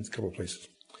 18, a couple of places.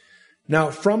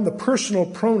 Now, from the personal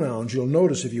pronouns, you'll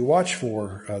notice if you watch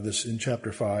for this in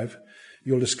chapter 5,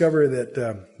 you'll discover that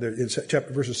in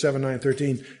chapter verses 7, 9,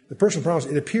 13, the personal pronouns,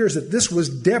 it appears that this was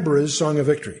Deborah's song of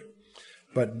victory.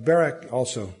 But Barak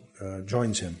also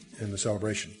joins him in the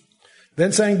celebration.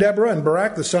 Then sang Deborah and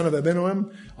Barak, the son of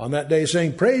Abinoam, on that day,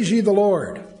 saying, "Praise ye the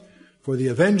Lord for the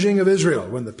avenging of Israel,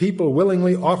 when the people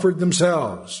willingly offered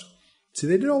themselves." See,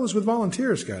 they did all this with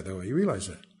volunteers, God, though. You realize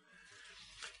that.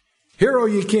 "Hear, O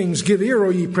ye kings, give ear, O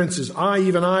ye princes. I,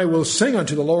 even I, will sing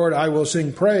unto the Lord. I will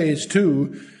sing praise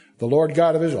to the Lord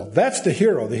God of Israel." That's the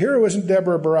hero. The hero isn't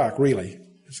Deborah or Barak, really.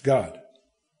 It's God.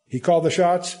 He called the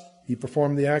shots. He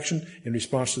performed the action in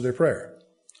response to their prayer.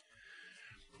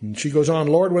 And she goes on,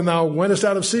 "Lord, when thou wentest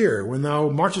out of Seir, when thou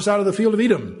marchest out of the field of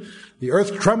Edom, the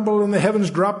earth trembled and the heavens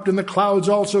dropped and the clouds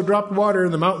also dropped water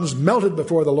and the mountains melted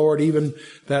before the Lord, even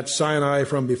that Sinai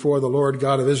from before the Lord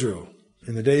God of Israel.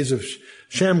 In the days of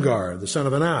Shamgar, the son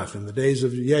of Anath, in the days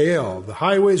of Yael, the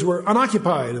highways were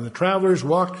unoccupied and the travelers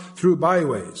walked through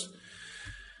byways."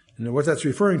 And what that's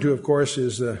referring to, of course,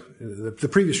 is the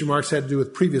previous remarks had to do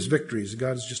with previous victories.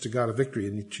 God is just a God of victory,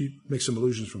 and he makes some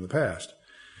allusions from the past.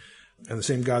 And the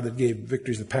same God that gave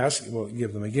victories in the past will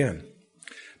give them again.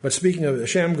 But speaking of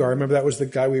Shamgar, remember that was the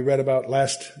guy we read about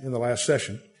in the last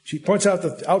session. She points out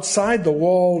that outside the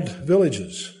walled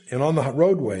villages and on the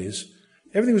roadways,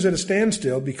 everything was at a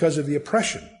standstill because of the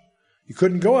oppression. You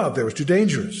couldn't go out there; it was too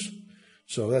dangerous.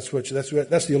 So that's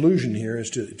the allusion here is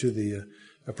to the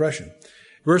oppression.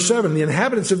 Verse 7: "The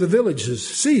inhabitants of the villages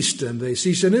ceased, and they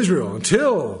ceased in Israel,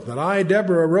 until that I,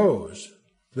 Deborah, arose,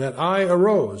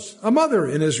 a mother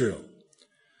in Israel."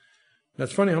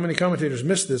 That's funny how many commentators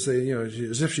miss this.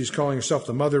 As if she's calling herself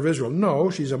the mother of Israel. No,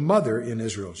 she's a mother in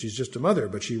Israel. She's just a mother,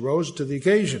 but she rose to the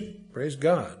occasion. Praise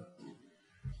God.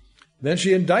 Then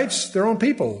she indicts their own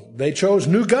people. They chose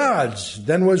new gods.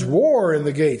 Then was war in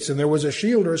the gates, and there was a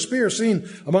shield or a spear seen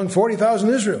among 40,000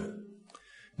 Israel.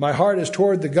 "My heart is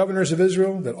toward the governors of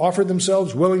Israel that offered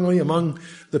themselves willingly among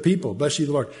the people. Bless ye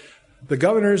the Lord." The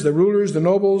governors, the rulers, the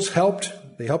nobles helped.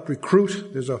 They helped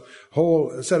recruit. There's a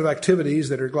whole set of activities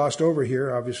that are glossed over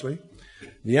here, obviously.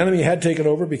 The enemy had taken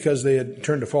over because they had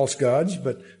turned to false gods,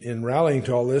 but in rallying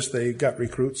to all this, they got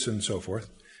recruits and so forth.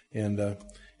 And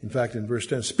in fact, in verse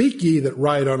 10, "Speak ye that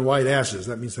ride on white asses,"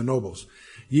 that means the nobles,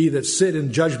 "ye that sit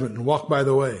in judgment and walk by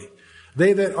the way.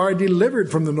 They that are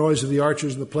delivered from the noise of the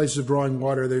archers and the places of drawing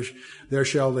water, there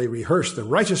shall they rehearse the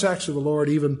righteous acts of the Lord,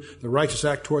 even the righteous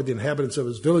act toward the inhabitants of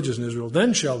his villages in Israel.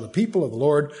 Then shall the people of the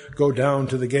Lord go down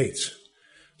to the gates."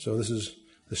 So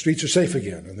the streets are safe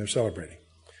again, and they're celebrating.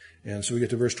 And so we get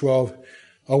to verse 12.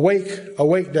 "Awake,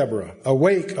 awake, Deborah.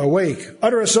 Awake, awake.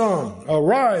 Utter a song.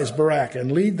 Arise, Barak,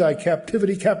 and lead thy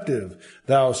captivity captive,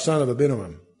 thou son of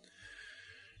Abinoam."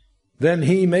 Then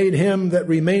he made him that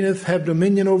remaineth have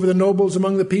dominion over the nobles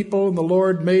among the people, and the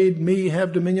Lord made me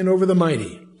have dominion over the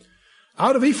mighty.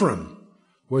 Out of Ephraim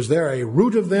was there a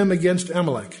root of them against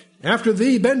Amalek. After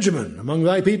thee, Benjamin, among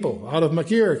thy people. Out of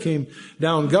Machir came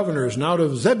down governors, and out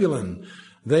of Zebulun,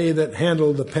 they that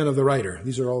handled the pen of the writer.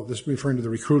 These are all, this referring to the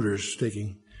recruiters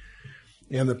taking.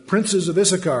 And the princes of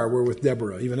Issachar were with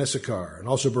Deborah, even Issachar, and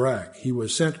also Barak. He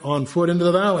was sent on foot into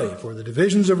the valley. For the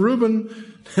divisions of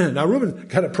Reuben, now Reuben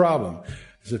got a problem.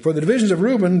 He said, for the divisions of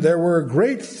Reuben, there were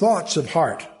great thoughts of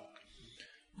heart.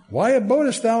 Why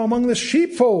abodest thou among the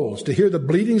sheepfolds to hear the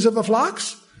bleatings of the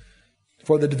flocks?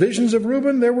 For the divisions of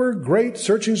Reuben, there were great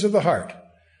searchings of the heart.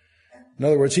 In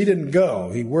other words, he didn't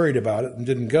go. He worried about it and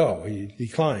didn't go. He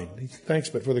declined. Thanks,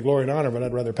 but for the glory and honor, but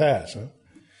I'd rather pass. Huh?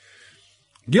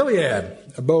 Gilead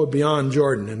abode beyond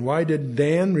Jordan. And why did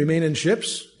Dan remain in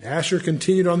ships? Asher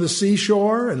continued on the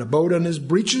seashore and abode on his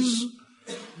breeches.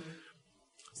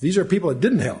 These are people that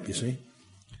didn't help, you see.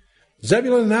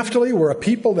 Zebulun and Naphtali were a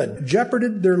people that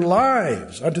jeoparded their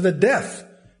lives unto the death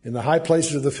in the high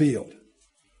places of the field.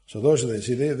 So those are the,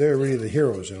 see, they're really the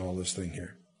heroes in all this thing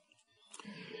here.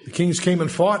 The kings came and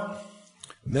fought,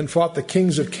 and then fought the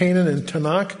kings of Canaan and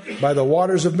Tanakh by the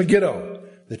waters of Megiddo.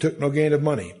 They took no gain of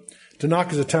money.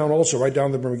 Tanakh is a town also right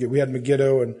down the Megiddo. We had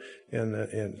Megiddo, and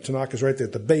Tanakh is right there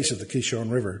at the base of the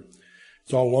Kishon River.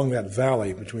 It's all along that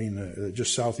valley between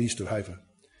just southeast of Haifa.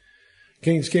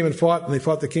 Kings came and they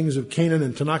fought the kings of Canaan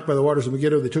and Tanakh by the waters of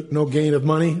Megiddo. They took no gain of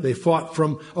money. They fought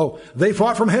from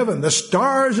heaven. The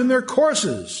stars in their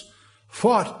courses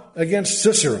fought against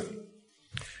Sisera.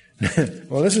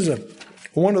 Well, this is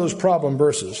one of those problem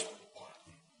verses.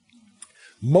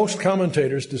 Most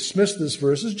commentators dismiss this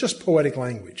verse as just poetic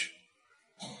language.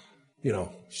 You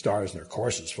know, stars in their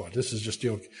courses fought. This is just,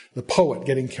 the poet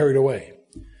getting carried away.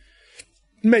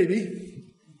 Maybe.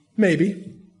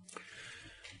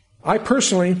 I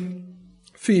personally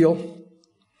feel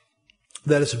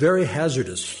that it's very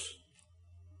hazardous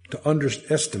to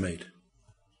underestimate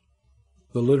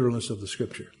the literalness of the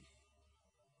Scripture.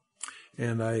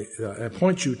 And I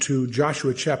point you to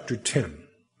Joshua chapter 10,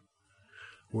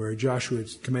 where Joshua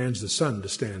commands the sun to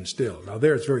stand still. Now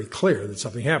there it's very clear that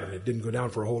something happened. It didn't go down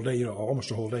for a whole day,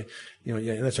 almost a whole day.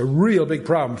 And that's a real big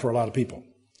problem for a lot of people.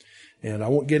 And I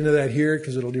won't get into that here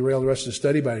because it'll derail the rest of the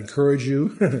study, but I encourage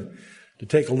you to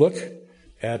take a look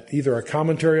at either a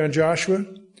commentary on Joshua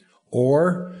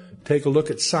or take a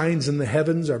look at Signs in the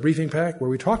Heavens, our briefing pack, where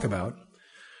we talk about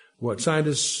what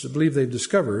scientists believe they've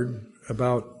discovered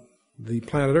about the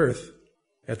planet Earth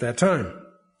at that time.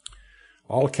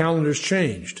 All calendars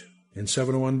changed in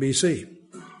 701 BC.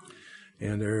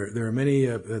 And there are many,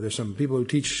 there's some people who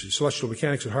teach celestial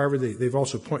mechanics at Harvard. They've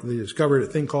also they discovered a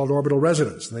thing called orbital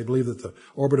resonance. And they believe that the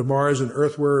orbit of Mars and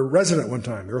Earth were resonant one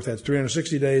time. The Earth had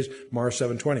 360 days, Mars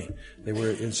 720. They were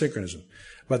in synchronism.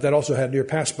 But that also had near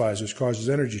pass-bys, which causes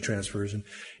energy transfers. And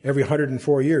every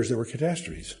 104 years there were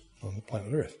catastrophes on the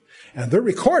planet Earth. And they're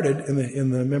recorded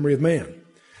in the memory of man.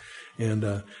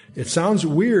 And it sounds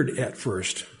weird at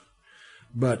first.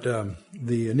 But the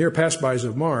near pass-bys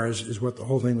of Mars is what the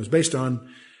whole thing was based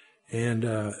on.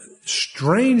 And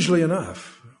strangely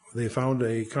enough, they found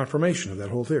a confirmation of that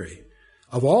whole theory.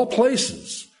 Of all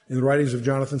places, in the writings of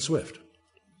Jonathan Swift.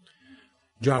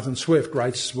 Jonathan Swift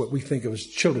writes what we think of as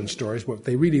children's stories. What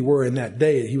they really were in that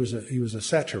day, he was a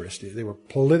satirist. They were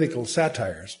political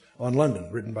satires on London,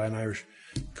 written by an Irish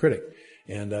critic.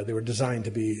 And they were designed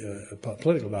to be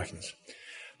political documents.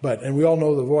 And we all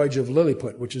know the voyage of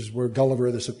Lilliput, which is where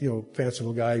Gulliver, this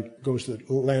fanciful guy, goes to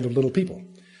the land of little people.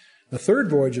 The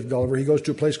third voyage of Gulliver, he goes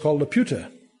to a place called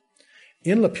Laputa.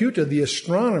 In Laputa, the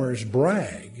astronomers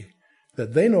brag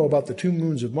that they know about the 2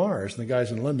 moons of Mars, and the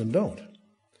guys in London don't.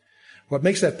 What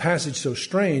makes that passage so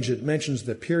strange, it mentions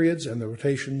the periods and the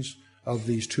rotations of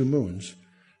these 2 moons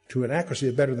to an accuracy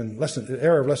of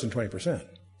error of less than 20%.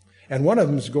 And one of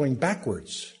them is going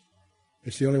backwards.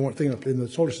 It's the only one thing in the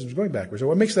solar system is going backwards. So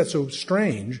what makes that so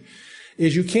strange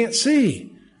is you can't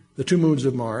see the 2 moons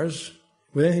of Mars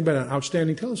with anything but an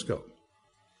outstanding telescope.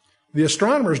 The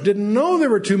astronomers didn't know there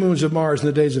were 2 moons of Mars in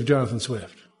the days of Jonathan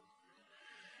Swift.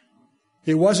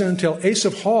 It wasn't until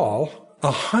Asaph Hall,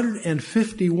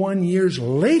 151 years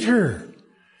later,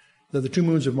 that the 2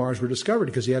 moons of Mars were discovered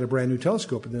because he had a brand new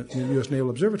telescope in the U.S. Naval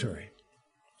Observatory.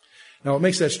 Now, what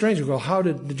makes that strange? Well, how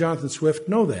did Jonathan Swift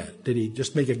know that? Did he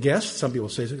just make a guess? Some people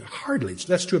say, hardly.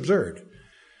 That's too absurd.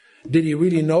 Did he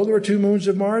really know there were 2 moons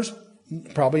of Mars?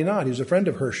 Probably not. He was a friend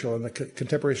of Herschel and the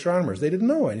contemporary astronomers. They didn't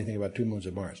know anything about 2 moons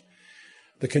of Mars.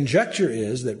 The conjecture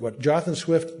is that what Jonathan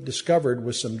Swift discovered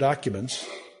was some documents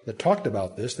that talked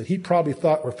about this that he probably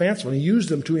thought were fanciful, and he used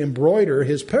them to embroider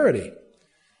his parody.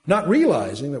 not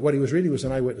realizing that what he was reading was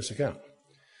an eyewitness account.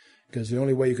 Because the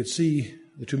only way you could see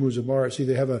the two moons of Mars, see,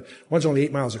 they have one's only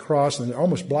 8 miles across, and they're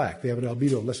almost black. They have an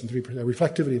albedo of less than 3%, a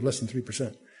reflectivity of less than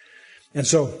 3%. And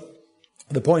so,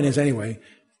 the point is, anyway,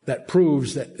 that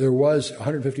proves that there was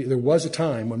a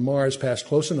time when Mars passed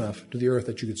close enough to the Earth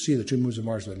that you could see the two moons of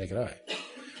Mars with the naked eye.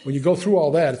 When you go through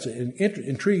all that, it's an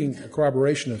intriguing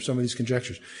corroboration of some of these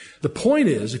conjectures. The point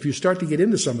is, if you start to get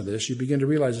into some of this, you begin to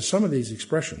realize that some of these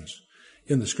expressions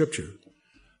in the Scripture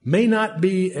may not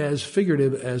be as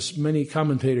figurative as many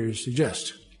commentators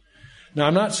suggest. Now,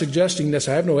 I'm not suggesting this.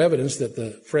 I have no evidence that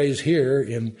the phrase here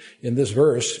in this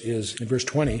verse is, in verse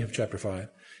 20 of chapter 5,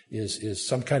 is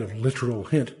some kind of literal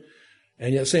hint.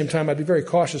 And yet at the same time, I'd be very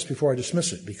cautious before I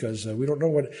dismiss it, because we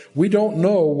don't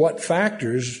know what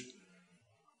factors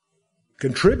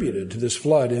contributed to this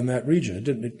flood in that region.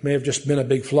 It may have just been a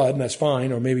big flood, and that's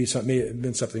fine, or maybe it may have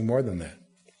been something more than that.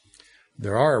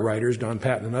 There are writers, Don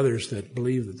Patton and others, that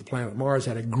believe that the planet Mars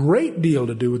had a great deal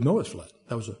to do with Noah's flood.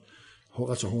 That's a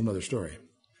whole other story.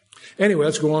 Anyway,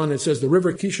 let's go on. It says, the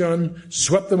river Kishon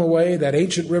swept them away, that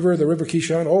ancient river, the river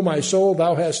Kishon. O my soul,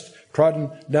 thou hast trodden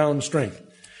down strength.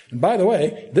 And by the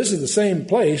way, this is the same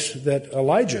place that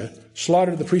Elijah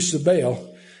slaughtered the priests of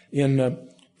Baal in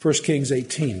 1 Kings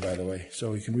 18, by the way.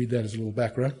 So you can read that as a little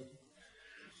background.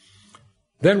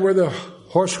 Then were the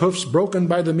horse hoofs broken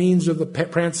by the means of the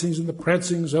prancings and the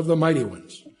prancings of the mighty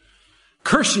ones.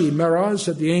 Curse ye, Meroz,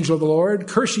 said the angel of the Lord.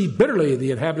 Curse ye bitterly the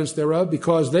inhabitants thereof,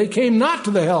 because they came not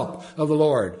to the help of the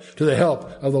Lord, to the help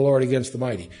of the Lord against the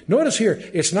mighty. Notice here,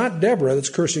 it's not Deborah that's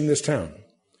cursing this town.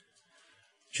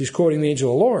 She's quoting the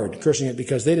angel of the Lord, cursing it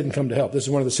because they didn't come to help. This is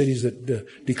one of the cities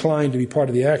that declined to be part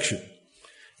of the action.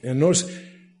 And notice,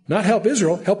 not help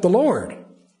Israel, help the Lord.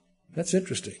 That's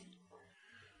interesting.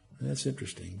 That's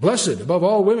interesting. Blessed above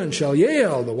all women shall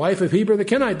Yael, the wife of Heber the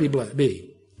Kenite, be.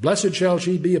 Blessed shall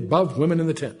she be above women in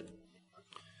the tent.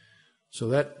 So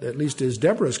that at least is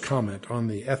Deborah's comment on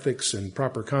the ethics and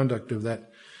proper conduct of the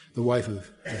wife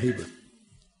of Heber.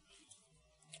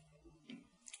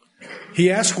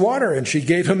 He asked water, and she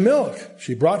gave him milk.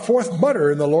 She brought forth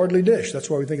butter in the lordly dish. That's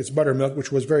why we think it's buttermilk,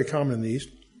 which was very common in the East.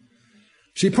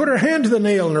 She put her hand to the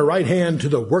nail and her right hand to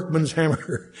the workman's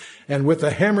hammer. And with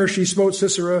the hammer she smote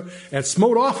Sisera and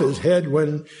smote off his head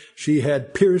when she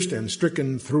had pierced and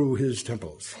stricken through his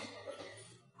temples.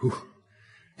 Whew.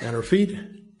 At her feet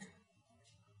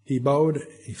he bowed,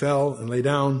 he fell and lay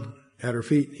down. At her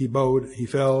feet he bowed, he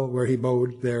fell. Where he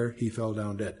bowed, there he fell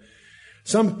down dead.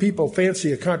 Some people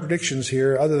fancy contradictions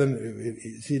here, other than,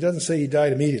 he doesn't say he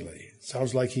died immediately. It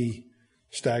sounds like he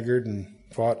staggered and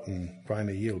fought and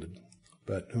finally yielded.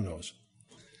 But who knows?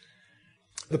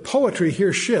 The poetry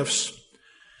here shifts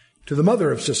to the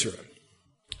mother of Sisera.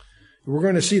 We're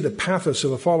going to see the pathos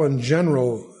of a fallen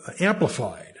general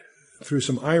amplified through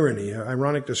some irony, an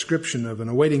ironic description of an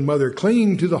awaiting mother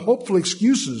clinging to the hopeful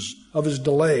excuses of his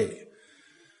delay.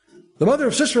 The mother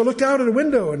of Sisera looked out at a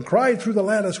window and cried through the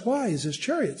lattice, why is his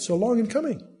chariot so long in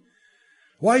coming?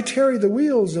 Why tarry the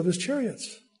wheels of his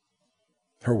chariots?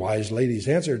 Her wise ladies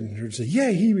answered and said,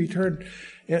 yea, he returned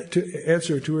to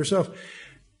answer to herself,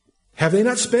 have they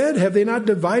not sped? Have they not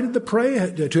divided the prey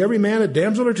to every man a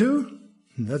damsel or two?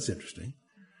 That's interesting.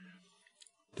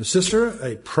 To Sisera,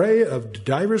 a prey of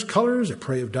divers colors, a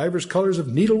prey of divers colors of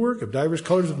needlework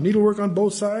on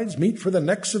both sides, meat for the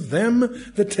necks of them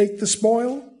that take the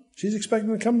spoil. She's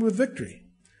expecting to come with victory.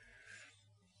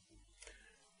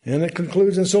 And it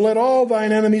concludes, and so let all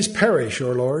thine enemies perish,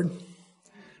 O Lord.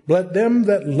 Let them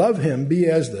that love him be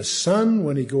as the sun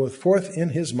when he goeth forth in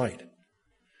his might.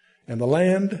 And the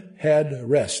land had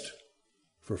rest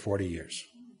for 40 years.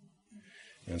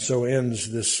 And so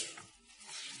ends this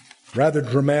rather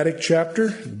dramatic chapter,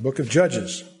 the book of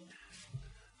Judges.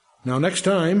 Now next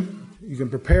time, you can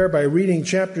prepare by reading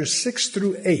chapters 6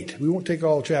 through 8. We won't take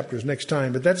all chapters next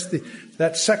time, but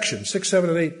that section, 6, 7,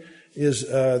 and 8, is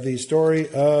the story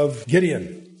of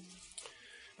Gideon,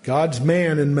 God's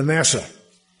man in Manasseh.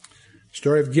 The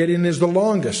story of Gideon is the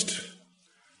longest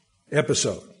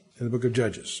episode in the book of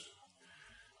Judges.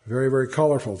 A very, very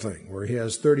colorful thing, where he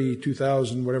has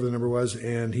 32,000, whatever the number was,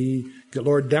 and the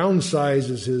Lord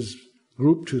downsizes his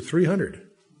group to 300.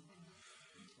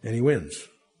 And he wins.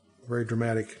 Very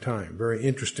dramatic time. Very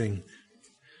interesting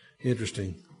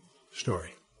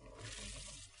story.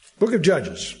 Book of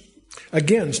Judges.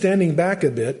 Again, standing back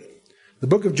a bit, the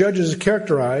book of Judges is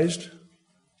characterized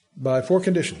by 4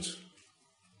 conditions.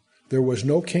 There was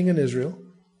no king in Israel.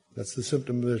 That's the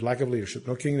symptom of there's lack of leadership.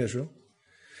 No king in Israel.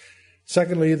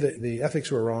 Secondly, the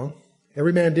ethics were wrong.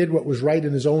 Every man did what was right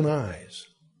in his own eyes.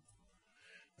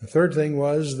 The third thing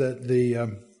was that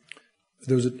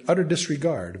there was an utter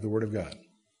disregard of the Word of God.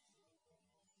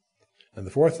 And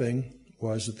the fourth thing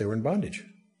was that they were in bondage,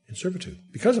 in servitude,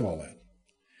 because of all that.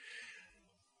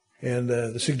 And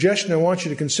the suggestion I want you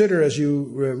to consider as you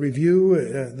review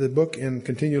the book and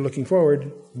continue looking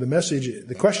forward, the message,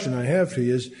 the question I have for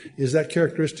you is that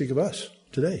characteristic of us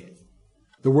today?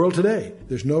 The world today.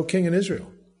 There's no king in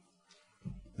Israel.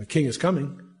 The king is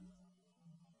coming.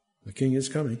 The king is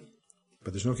coming,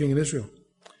 but there's no king in Israel.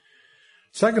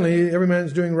 Secondly, every man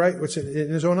is doing right what's in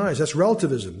his own eyes. That's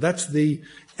relativism. That's the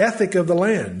ethic of the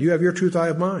land. You have your truth, I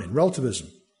have mine. Relativism.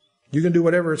 You can do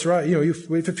whatever it's right. If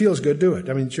it feels good, do it.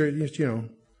 I mean, sure, and you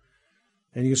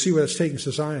can see where it's taking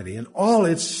society in all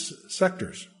its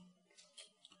sectors.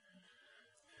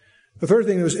 The third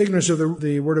thing was ignorance of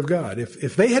the Word of God.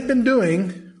 If they had been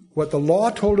doing what the law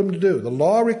told them to do, the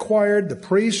law required the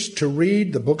priests to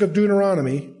read the book of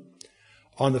Deuteronomy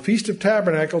on the Feast of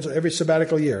Tabernacles every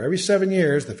sabbatical year. Every 7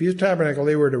 years, the Feast of Tabernacle,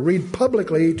 they were to read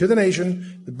publicly to the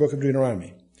nation the book of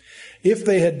Deuteronomy. If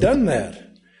they had done that,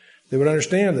 they would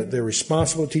understand that they're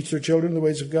responsible to teach their children the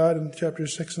ways of God in chapter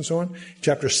 6 and so on.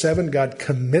 Chapter 7, God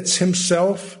commits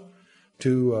himself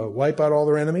to wipe out all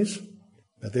their enemies,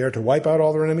 that they are to wipe out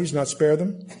all their enemies, not spare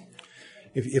them.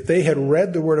 If they had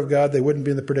read the Word of God, they wouldn't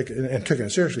be in the predicament, and took it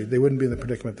seriously, they wouldn't be in the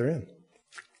predicament they're in.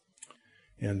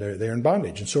 And they're in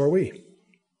bondage, and so are we.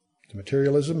 To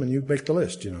materialism, and you make the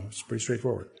list, it's pretty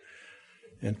straightforward.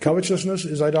 And covetousness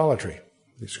is idolatry,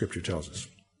 the Scripture tells us.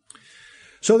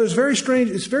 So it's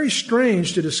very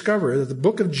strange to discover that the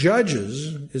book of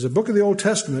Judges is a book of the Old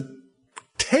Testament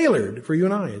tailored for you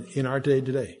and I in our day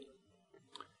today.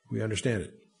 We understand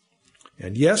it.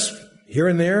 And yes, here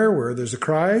and there where there's a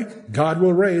cry, God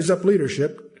will raise up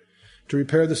leadership to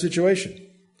repair the situation.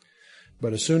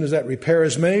 But as soon as that repair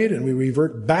is made and we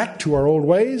revert back to our old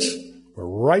ways, we're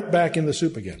right back in the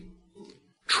soup again.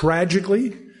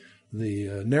 Tragically,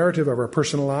 the narrative of our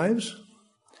personal lives,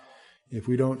 if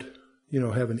we don't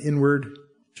have an inward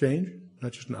change,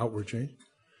 not just an outward change.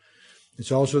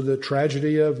 It's also the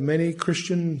tragedy of many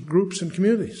Christian groups and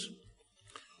communities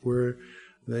where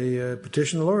they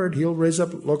petition the Lord, he'll raise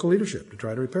up local leadership to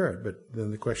try to repair it. But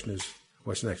then the question is,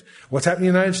 what's next? What's happened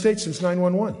in the United States since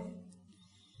 9/11?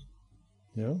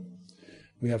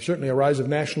 We have certainly a rise of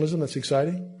nationalism that's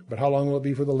exciting, but how long will it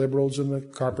be for the liberals and the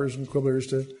carpers and quibblers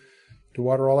to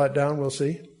water all that down? We'll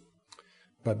see.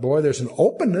 But boy, there's an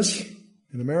openness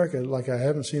in America like I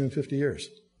haven't seen in 50 years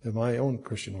of my own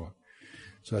Christian walk.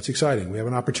 So that's exciting. We have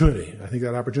an opportunity. I think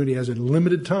that opportunity has a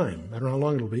limited time. I don't know how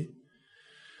long it'll be.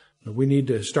 But we need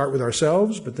to start with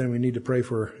ourselves, but then we need to pray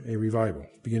for a revival,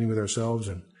 beginning with ourselves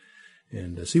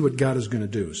and see what God is going to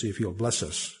do. See if he'll bless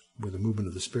us with the movement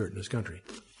of the Spirit in this country.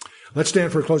 Let's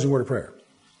stand for a closing word of prayer.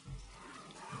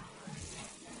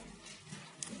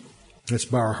 Let's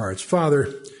bow our hearts.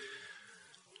 Father,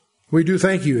 we do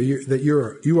thank you that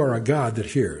you are a God that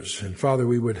hears. And Father,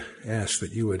 we would ask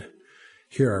that you would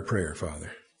hear our prayer,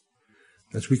 Father.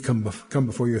 As we come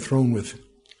before your throne with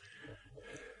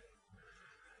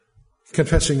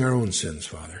confessing our own sins,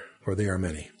 Father, for they are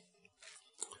many.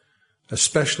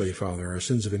 Especially, Father, our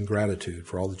sins of ingratitude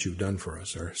for all that you've done for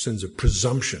us, our sins of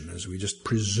presumption as we just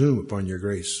presume upon your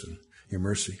grace and your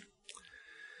mercy.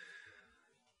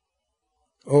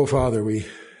 Oh, Father, we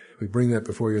bring that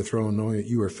before your throne, knowing that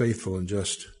you are faithful and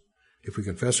just, if we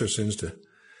confess our sins, to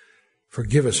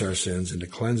forgive us our sins and to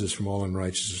cleanse us from all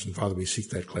unrighteousness. And Father, we seek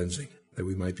that cleansing, that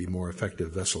we might be more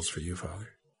effective vessels for you, Father.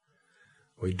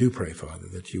 We do pray, Father,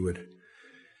 that you would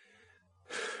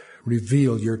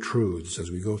reveal your truths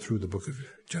as we go through the book of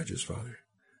Judges, Father.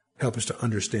 Help us to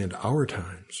understand our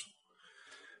times.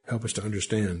 Help us to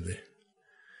understand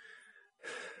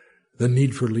the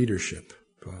need for leadership,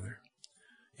 Father,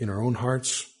 in our own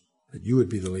hearts, that you would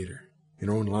be the leader, in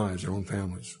our own lives, our own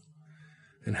families.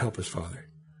 And help us, Father,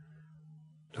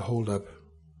 to hold up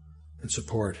and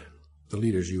support the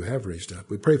leaders you have raised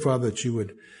up. We pray, Father, that you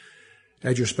would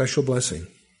add your special blessing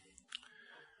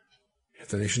at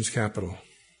the nation's capital,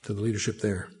 to the leadership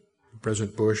there,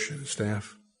 President Bush and his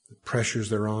staff, the pressures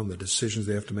they're on, the decisions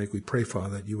they have to make. We pray,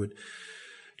 Father, that you would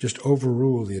just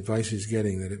overrule the advice he's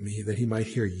getting, that he might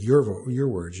hear your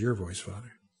words, your voice,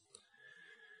 Father.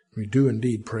 We do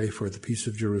indeed pray for the peace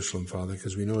of Jerusalem, Father,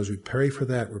 because we know as we pray for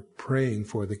that, we're praying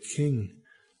for the King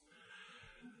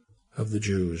of the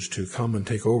Jews to come and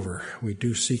take over. We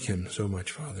do seek him so much,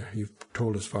 Father. You've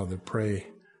told us, Father, pray,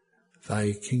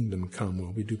 thy kingdom come.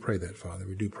 Well, we do pray that, Father.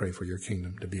 We do pray for your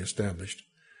kingdom to be established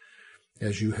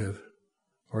as you have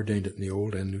ordained it in the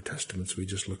Old and New Testaments. We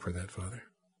just look for that, Father.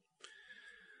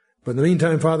 But in the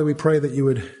meantime, Father, we pray that you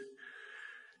would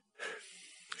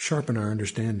sharpen our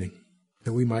understanding,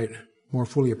 that we might more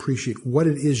fully appreciate what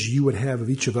it is you would have of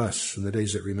each of us in the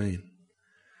days that remain.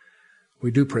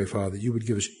 We do pray, Father, that you would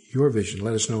give us your vision.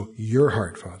 Let us know your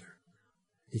heart, Father.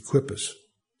 Equip us,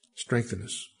 strengthen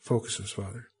us, focus us,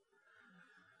 Father,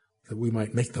 that we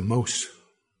might make the most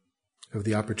of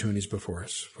the opportunities before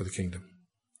us for the kingdom.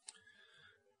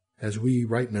 As we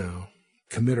right now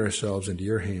commit ourselves into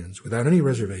your hands without any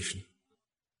reservation,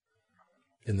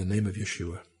 in the name of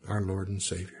Yeshua, our Lord and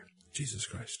Savior, Jesus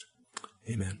Christ.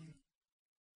 Amen.